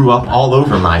fucking threw up all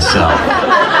over myself.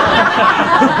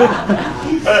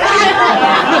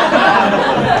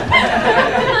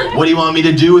 What do you want me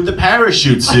to do with the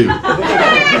parachute suit?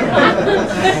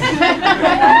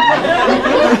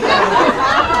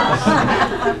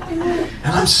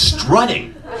 And I'm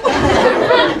strutting.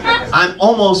 I'm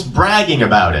almost bragging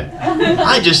about it.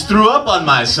 I just threw up on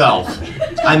myself.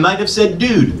 I might have said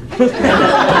dude.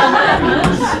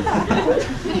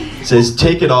 It says,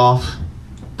 take it off,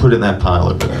 put it in that pile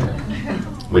over there,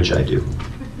 which I do.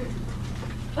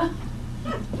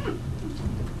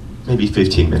 Maybe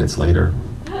 15 minutes later,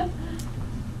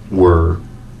 we're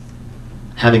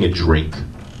having a drink.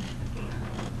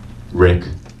 Rick,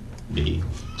 me,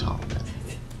 Tom.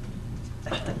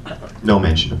 No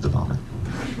mention of the vomit.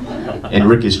 And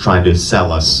Rick is trying to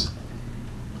sell us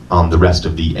on the rest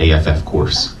of the AFF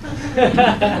course.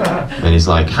 And he's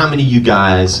like, how many of you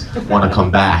guys want to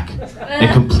come back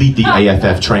and complete the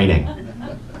AFF training?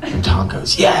 And Tom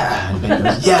goes, yeah. And Ben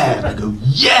goes, yeah. And I go,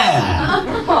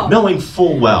 yeah. Knowing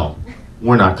full well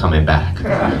we're not coming back.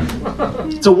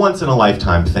 It's a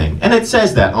once-in-a-lifetime thing. And it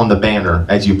says that on the banner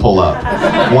as you pull up.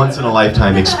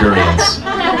 Once-in-a-lifetime experience.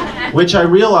 Which I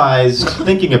realized,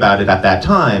 thinking about it at that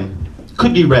time,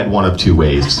 could be read one of two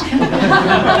ways.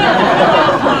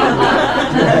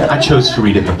 I chose to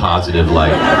read it in the positive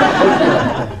light.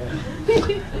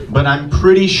 But I'm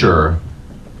pretty sure,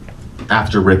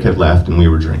 after Rick had left and we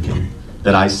were drinking,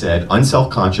 that I said,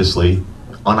 unselfconsciously,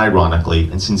 unironically,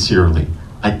 and sincerely,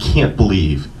 I can't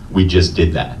believe we just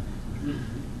did that.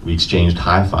 We exchanged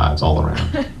high fives all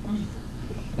around.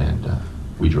 And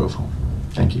we drove home.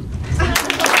 Thank you.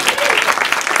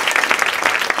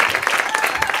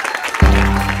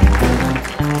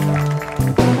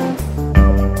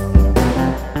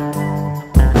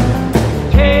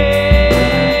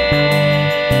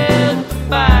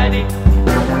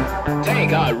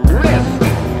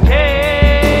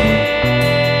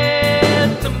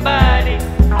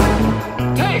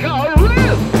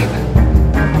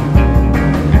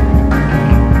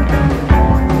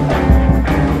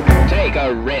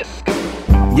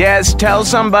 Yes, tell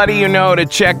somebody you know to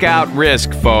check out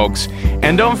Risk, folks.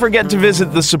 And don't forget to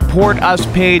visit the Support Us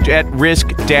page at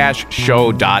risk-show.com.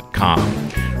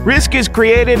 Risk is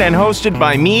created and hosted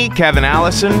by me, Kevin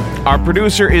Allison. Our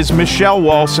producer is Michelle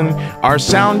Walson. Our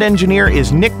sound engineer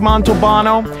is Nick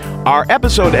Montalbano. Our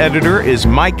episode editor is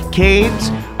Mike Cades.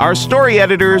 Our story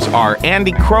editors are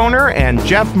Andy Kroner and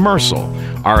Jeff Mersel.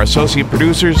 Our associate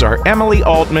producers are Emily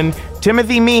Altman,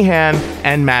 Timothy Meehan,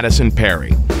 and Madison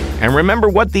Perry. And remember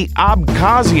what the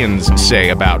Abkhazians say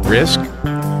about Risk.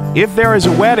 If there is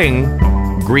a wedding,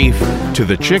 grief to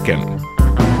the chicken.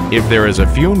 If there is a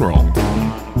funeral,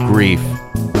 grief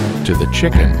to the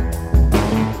chicken.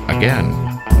 Again.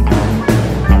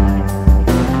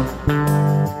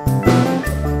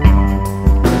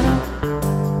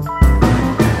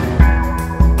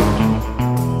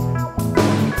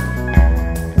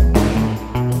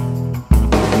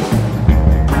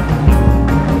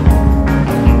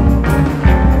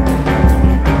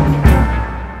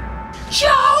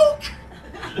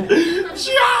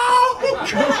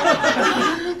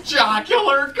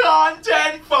 Jocular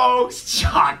content, folks!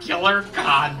 Jocular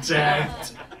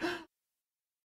content!